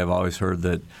anecdotally, I've always heard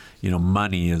that,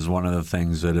 money is one of the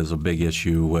things that is a big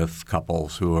issue with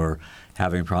couples who are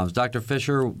having problems. Dr.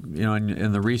 Fisher,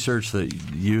 in the research that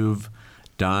you've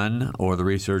done or the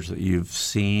research that you've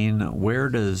seen, where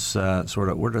do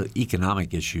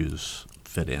economic issues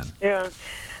fit in? Yeah.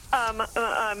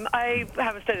 I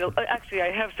haven't studied. Actually,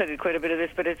 I have studied quite a bit of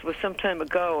this, but it was some time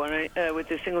ago, and with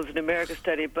the Singles in America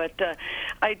study. But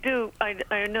I know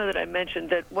that I mentioned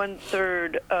that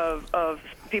 1/3 of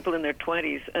people in their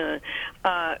 20s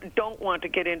don't want to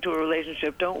get into a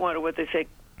relationship, don't want to, what they say,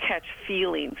 catch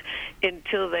feelings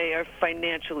until they are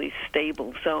financially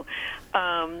stable. So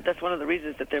that's one of the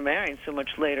reasons that they're marrying so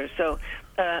much later. So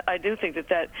I do think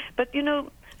that. But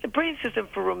the brain system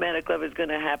for romantic love is going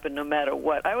to happen no matter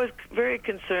what. I was very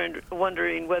concerned,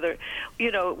 wondering whether,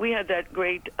 we had that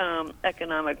great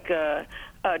economic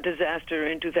disaster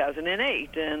in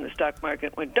 2008, and the stock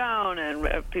market went down, and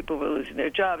people were losing their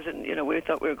jobs, and we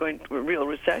thought we were going to a real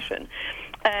recession.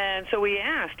 And so we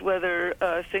asked whether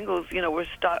singles,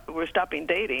 were stopping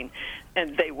dating,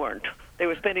 and they weren't. They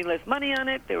were spending less money on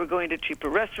it. They were going to cheaper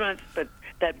restaurants, but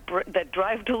that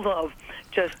drive to love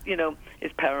just,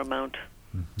 is paramount.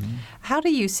 Mm-hmm. How do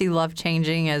you see love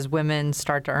changing as women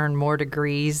start to earn more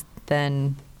degrees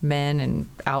than men and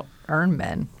out-earn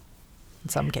men in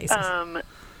some cases?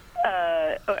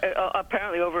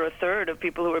 Apparently over 1/3 of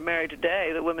people who are married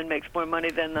today, the woman makes more money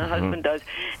than the husband does.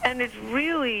 And it's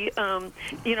really, I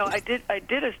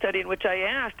did a study in which I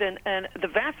asked, and the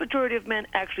vast majority of men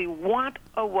actually want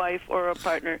a wife or a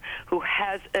partner who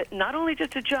has not only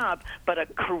just a job, but a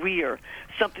career,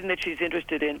 something that she's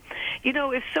interested in.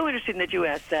 It's so interesting that you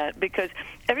asked that, because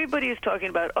everybody is talking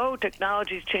about,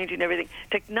 technology is changing everything.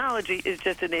 Technology is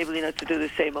just enabling us to do the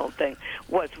same old thing.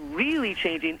 What's really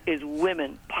changing is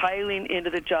women piling into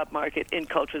the job market in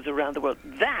cultures around the world.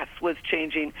 That's what's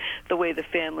changing the way the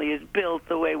family is built,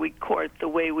 the way we court, the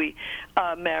way we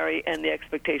marry, and the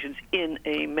expectations in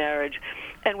a marriage.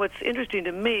 And what's interesting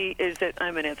to me is that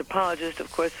I'm an anthropologist,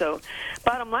 of course, so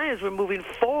bottom line is we're moving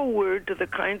forward to the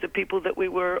kinds of people that we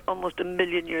were almost 1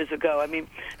 million years ago. I mean,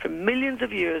 for millions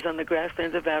of years on the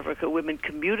grasslands of Africa, women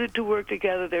commuted to work to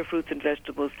gather their fruits and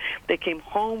vegetables. They came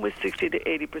home with 60 to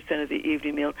 80% of the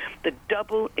evening meal. The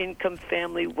double-income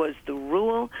family was the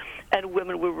rule, and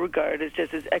women were regarded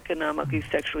just as economically,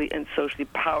 sexually, and socially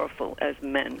powerful as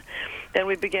men. Then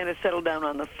we began to settle down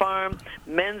on the farm.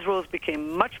 Men's roles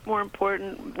became much more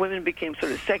important. Women became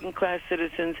sort of second-class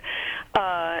citizens,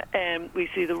 and we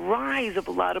see the rise of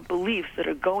a lot of beliefs that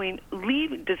are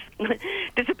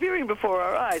disappearing before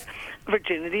our eyes.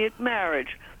 Virginity at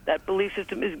marriage, that belief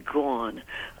system is gone.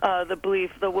 The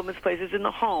belief the woman's place is in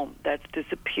the home, that's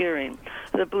disappearing.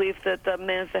 The belief that the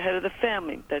man's the head of the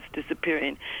family, that's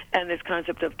disappearing. And this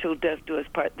concept of till death do us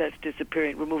part, that's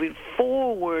disappearing. We're moving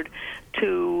forward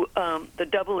to the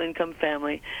double-income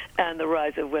family and the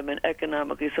rise of women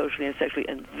economically, socially, and sexually.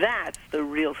 And that's the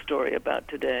real story about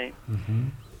today. Mm-hmm.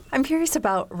 I'm curious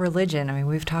about religion. I mean,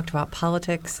 we've talked about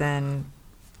politics and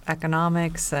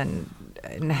economics and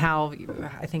how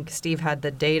I think Steve had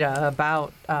the data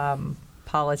about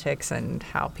politics and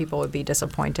how people would be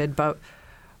disappointed. But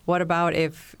what about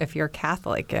if you're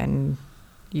Catholic and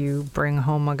you bring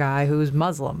home a guy who's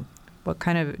Muslim? What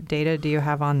kind of data do you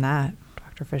have on that,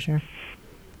 Dr. Fisher?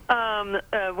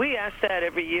 We ask that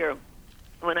every year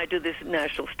when I do this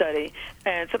national study,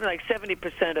 and something like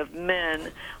 70% of men,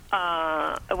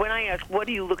 when I ask, what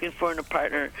are you looking for in a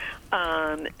partner,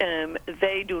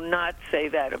 they do not say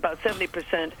that. About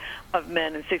 70% of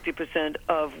men and 60%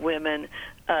 of women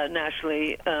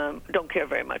nationally don't care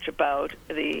very much about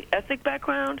the ethnic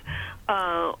background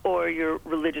or your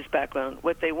religious background.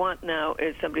 What they want now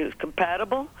is somebody who's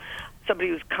compatible, somebody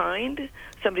who's kind,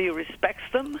 somebody who respects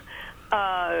them,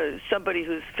 somebody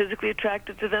who's physically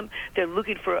attracted to them. They're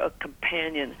looking for a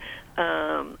companion,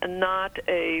 and not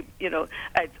a,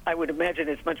 I would imagine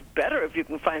it's much better if you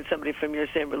can find somebody from your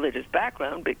same religious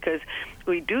background, because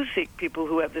we do seek people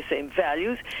who have the same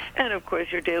values and, of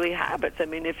course, your daily habits. I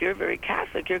mean, if you're very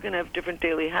Catholic, you're going to have different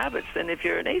daily habits than if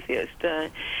you're an atheist.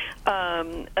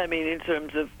 I mean, in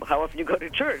terms of how often you go to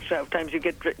church, how times you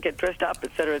get dressed up,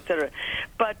 et cetera, et cetera.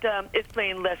 But it's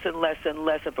playing less and less and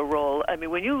less of a role. I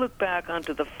mean, when you look back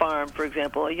onto the farm, for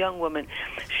example, a young woman,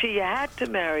 she had to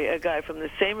marry a guy from the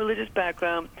same religious religious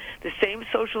background, the same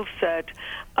social set,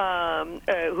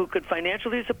 who could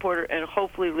financially support her and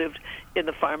hopefully lived in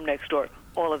the farm next door.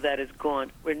 All of that is gone.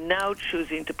 We're now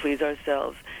choosing to please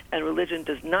ourselves, and religion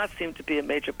does not seem to be a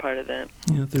major part of that.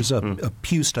 There's a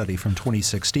Pew study from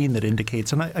 2016 that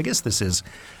indicates, and I guess this is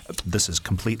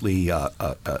completely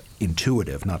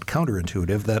intuitive, not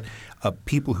counterintuitive, that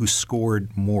people who scored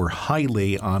more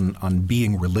highly on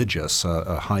being religious,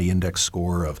 a high index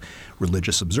score of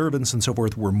religious observance and so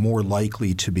forth, were more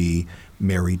likely to be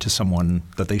married to someone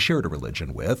that they shared a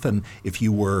religion with. And if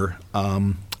you were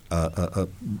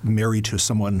married to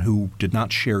someone who did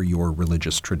not share your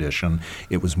religious tradition,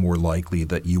 it was more likely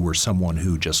that you were someone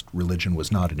who just religion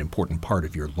was not an important part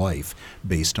of your life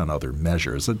based on other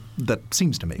measures. That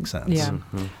seems to make sense. Yeah.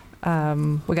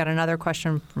 We got another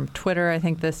question from Twitter. I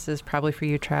think this is probably for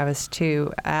you, Travis,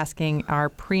 too, asking, are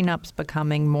prenups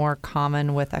becoming more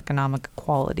common with economic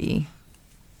equality?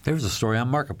 There was a story on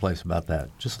Marketplace about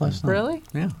that just last night. Really?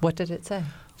 Yeah. What did it say?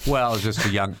 Well, it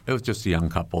was just a young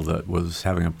couple that was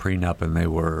having a prenup, and they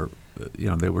were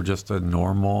just a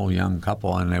normal young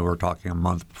couple, and they were talking a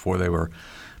month before they were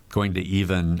going to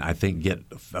even, I think, get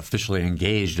officially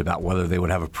engaged about whether they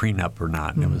would have a prenup or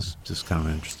not. And it was just kind of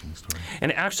an interesting story.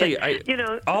 And actually,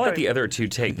 I'll let the other two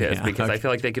take this because I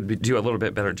feel like they could do a little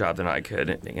bit better job than I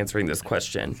could in answering this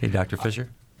question. Hey, Dr.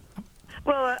 Fisher?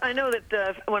 Well, I know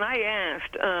that when I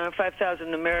asked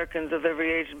 5,000 Americans of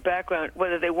every age and background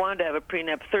whether they wanted to have a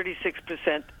prenup,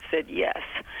 36% said yes.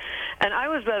 And I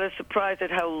was rather surprised at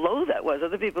how low that was.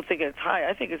 Other people think it's high.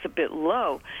 I think it's a bit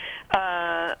low,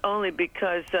 only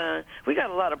because we got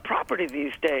a lot of property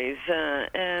these days,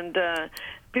 and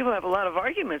people have a lot of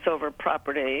arguments over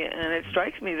property, and it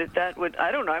strikes me that would,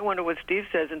 I don't know, I wonder what Steve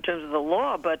says in terms of the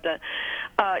law, but,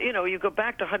 you go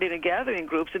back to hunting and gathering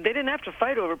groups, and they didn't have to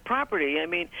fight over property. I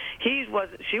mean, she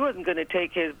wasn't going to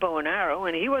take his bow and arrow,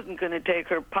 and he wasn't going to take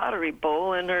her pottery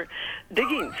bowl and her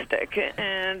digging stick,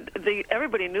 and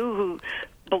everybody knew who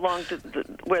belonged to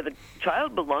where the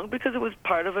child belonged because it was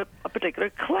part of a particular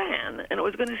clan, and it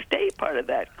was going to stay part of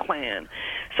that clan.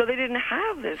 So they didn't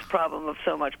have this problem of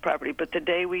so much property, but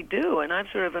today we do, and I'm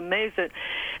sort of amazed at,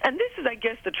 and this is, I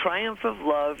guess, the triumph of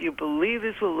love. You believe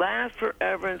this will last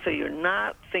forever, and so you're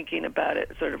not thinking about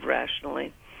it sort of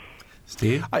rationally.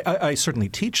 Steve? I certainly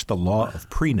teach the law of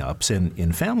prenups.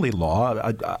 In family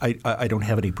law, I don't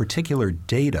have any particular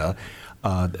data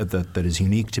that is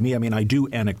unique to me. I mean, I do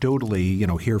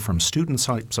anecdotally, hear from students.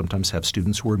 I sometimes have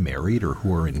students who are married or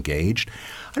who are engaged.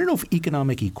 I don't know if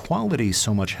economic equality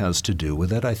so much has to do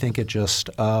with it. I think it just,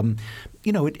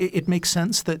 it makes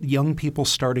sense that young people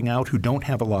starting out who don't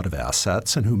have a lot of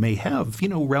assets and who may have,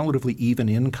 relatively even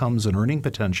incomes and earning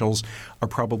potentials are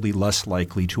probably less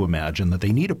likely to imagine that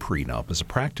they need a prenup as a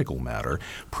practical matter.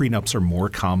 Prenups are more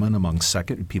common among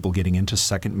people getting into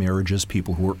second marriages,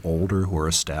 people who are older, who are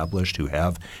established, who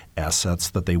have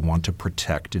assets that they want to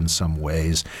protect in some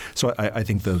ways. So I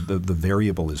think the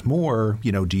variable is more,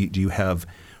 do you have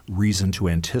reason to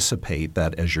anticipate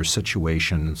that as your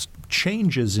situation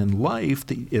changes in life,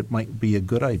 it might be a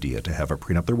good idea to have a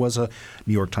prenup. There was a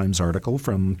New York Times article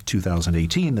from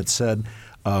 2018 that said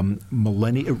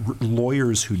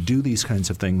lawyers who do these kinds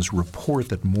of things report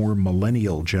that more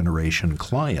millennial generation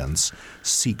clients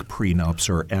seek prenups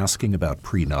or are asking about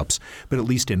prenups. But at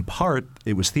least in part,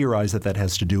 it was theorized that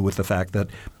has to do with the fact that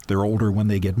they're older when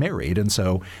they get married. And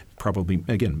so probably,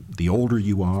 again, the older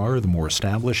you are, the more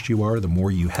established you are, the more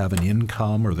you have an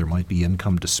income, or there might be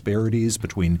income disparities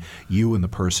between you and the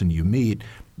person you meet.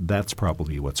 That's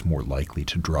probably what's more likely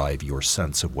to drive your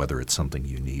sense of whether it's something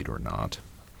you need or not.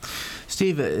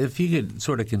 Steve, if you could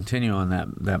sort of continue on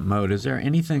that mode, is there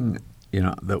anything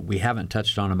that we haven't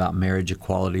touched on about marriage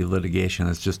equality litigation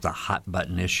that's just a hot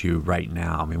button issue right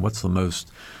now? I mean, what's the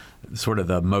most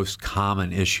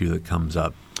common issue that comes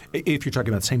up? If you're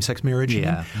talking about same-sex marriage,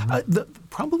 yeah.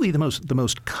 Probably the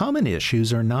most common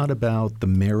issues are not about the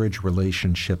marriage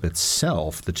relationship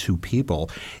itself, the two people.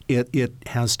 It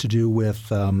has to do with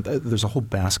there's a whole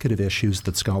basket of issues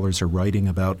that scholars are writing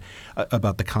about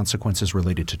the consequences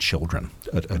related to children,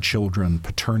 children,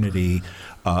 paternity,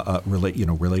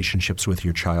 relationships with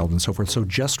your child, and so forth. So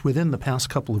just within the past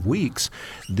couple of weeks,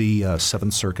 the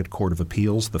Seventh Circuit Court of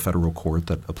Appeals, the federal court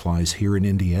that applies here in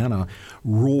Indiana,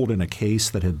 ruled in a case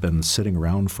that had been sitting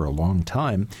around for a long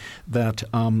time that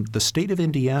fact, the state of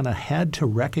Indiana had to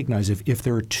recognize if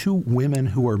there are two women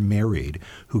who are married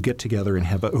who get together and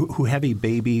who have a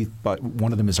baby, but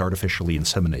one of them is artificially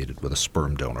inseminated with a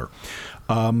sperm donor.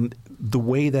 The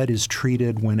way that is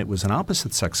treated when it was an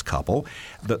opposite-sex couple,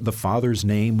 the father's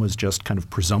name was just kind of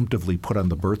presumptively put on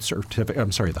the birth certificate.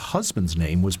 I'm sorry, the husband's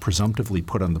name was presumptively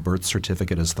put on the birth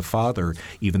certificate as the father,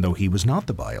 even though he was not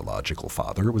the biological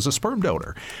father. It was a sperm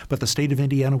donor. But the state of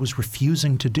Indiana was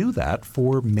refusing to do that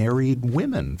for married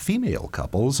women, female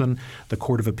couples, and the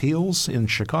Court of Appeals in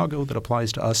Chicago that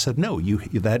applies to us said, no,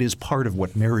 that is part of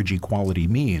what marriage equality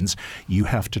means. You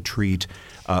have to treat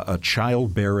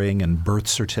childbearing and birth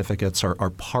certificates are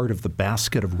part of the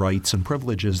basket of rights and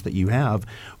privileges that you have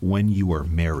when you are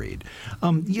married.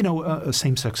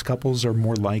 Same-sex couples are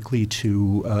more likely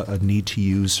to need to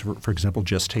use, for example,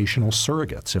 gestational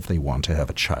surrogates if they want to have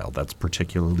a child. That's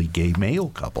particularly gay male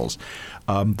couples.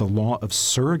 The law of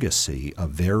surrogacy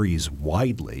varies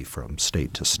widely from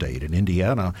state to state. In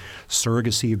Indiana,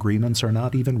 surrogacy agreements are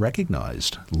not even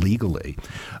recognized legally.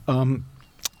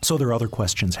 So there are other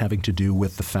questions having to do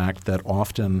with the fact that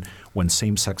often when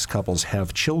same-sex couples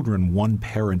have children, one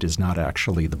parent is not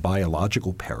actually the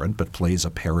biological parent but plays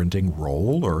a parenting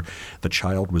role, or the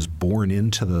child was born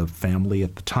into the family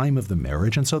at the time of the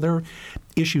marriage. And so there are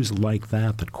issues like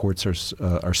that courts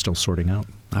are still sorting out.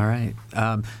 All right.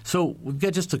 So we've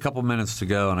got just a couple minutes to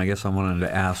go, and I guess I wanted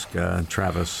to ask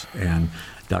Travis and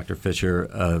Dr. Fisher,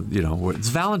 it's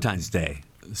Valentine's Day.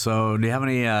 So do you have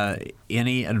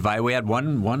any advice? We had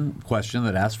one question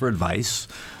that asked for advice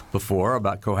before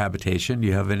about cohabitation. Do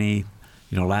you have any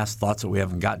last thoughts that we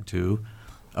haven't gotten to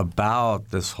about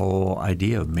this whole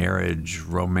idea of marriage,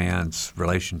 romance,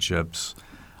 relationships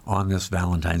on this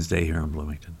Valentine's Day here in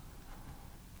Bloomington?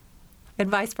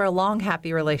 Advice for a long,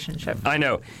 happy relationship. I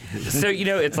know. So,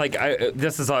 it's like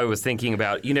this is all I was thinking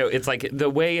about. It's like the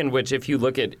way in which if you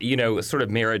look at, sort of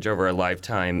marriage over a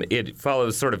lifetime, it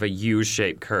follows sort of a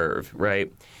U-shaped curve,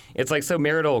 right? It's like so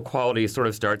marital equality sort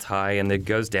of starts high and then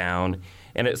goes down,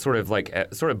 and it sort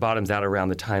of bottoms out around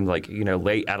the time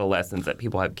late adolescence that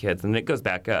people have kids, and then it goes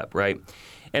back up, right?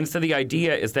 And so the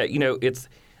idea is that, it's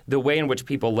the way in which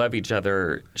people love each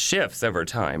other shifts over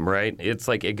time, right? It's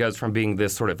like it goes from being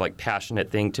this sort of like passionate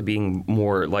thing to being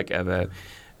more like of a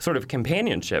sort of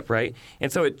companionship, right?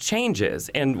 And so it changes.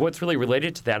 And what's really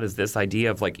related to that is this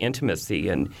idea of like intimacy,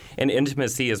 and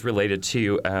intimacy is related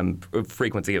to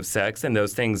frequency of sex, and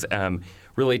those things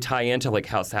really tie into like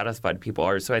how satisfied people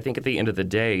are. So I think at the end of the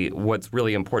day, what's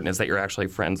really important is that you're actually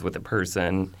friends with the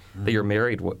person that you're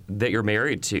married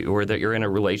to, or that you're in a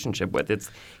relationship with.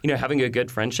 It's having a good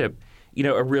friendship,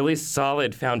 a really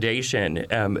solid foundation,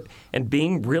 and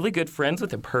being really good friends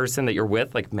with the person that you're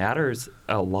with matters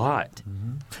a lot.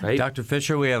 Right? Dr.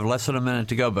 Fisher, we have less than a minute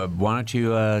to go, but why don't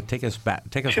you take us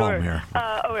home here?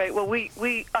 All right. Well,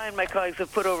 I and my colleagues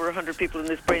have put over 100 people in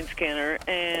this brain scanner,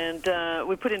 and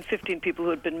we put in 15 people who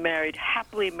had been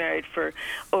happily married for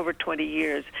over 20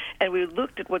 years. And we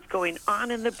looked at what's going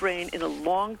on in the brain in a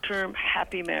long-term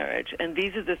happy marriage. And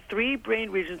these are the three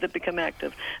brain regions that become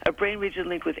active. A brain region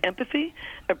linked with empathy,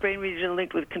 a brain region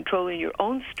linked with controlling your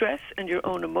own stress and your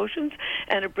own emotions,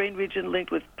 and a brain region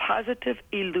linked with positive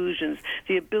illusions,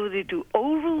 the ability to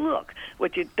overlook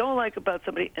what you don't like about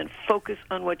somebody and focus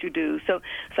on what you do. So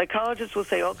psychologists will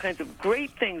say all kinds of great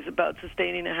things about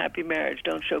sustaining a happy marriage.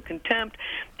 Don't show contempt,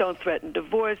 don't threaten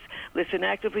divorce, listen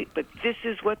actively, but this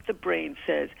is what the brain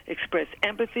says. Express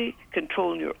empathy,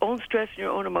 control your own stress and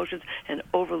your own emotions, and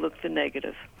overlook the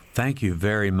negative. Thank you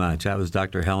very much. That was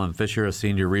Dr. Helen Fisher, a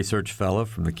senior research fellow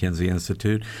from the Kinsey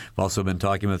Institute. We've also been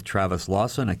talking with Travis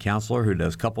Lawson, a counselor who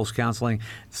does couples counseling,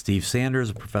 Steve Sanders,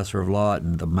 a professor of law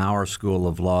at the Maurer School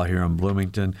of Law here in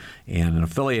Bloomington, and an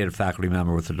affiliated faculty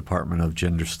member with the Department of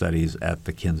Gender Studies at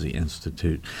the Kinsey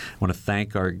Institute. I want to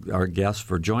thank our guests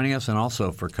for joining us, and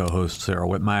also for co-host Sarah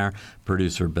Whitmire,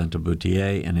 producer Benta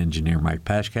Boutier, and engineer Mike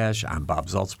Pashkash. I'm Bob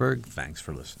Zaltsberg. Thanks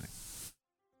for listening.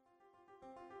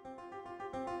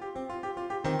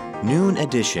 Noon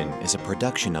Edition is a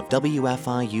production of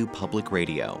WFIU Public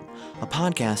Radio. A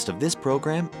podcast of this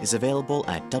program is available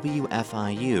at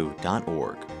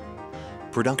WFIU.org.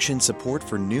 Production support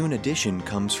for Noon Edition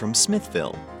comes from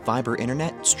Smithville, fiber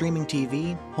internet, streaming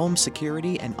TV, home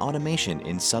security, and automation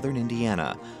in southern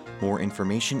Indiana. More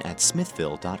information at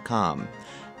smithville.com.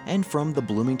 And from the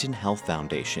Bloomington Health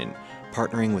Foundation,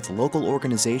 partnering with local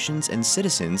organizations and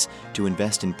citizens to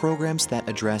invest in programs that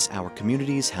address our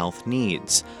community's health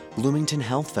needs. Bloomington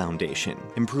Health Foundation,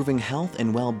 improving health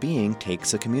and well-being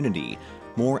takes a community.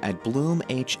 More at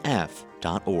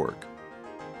bloomhf.org.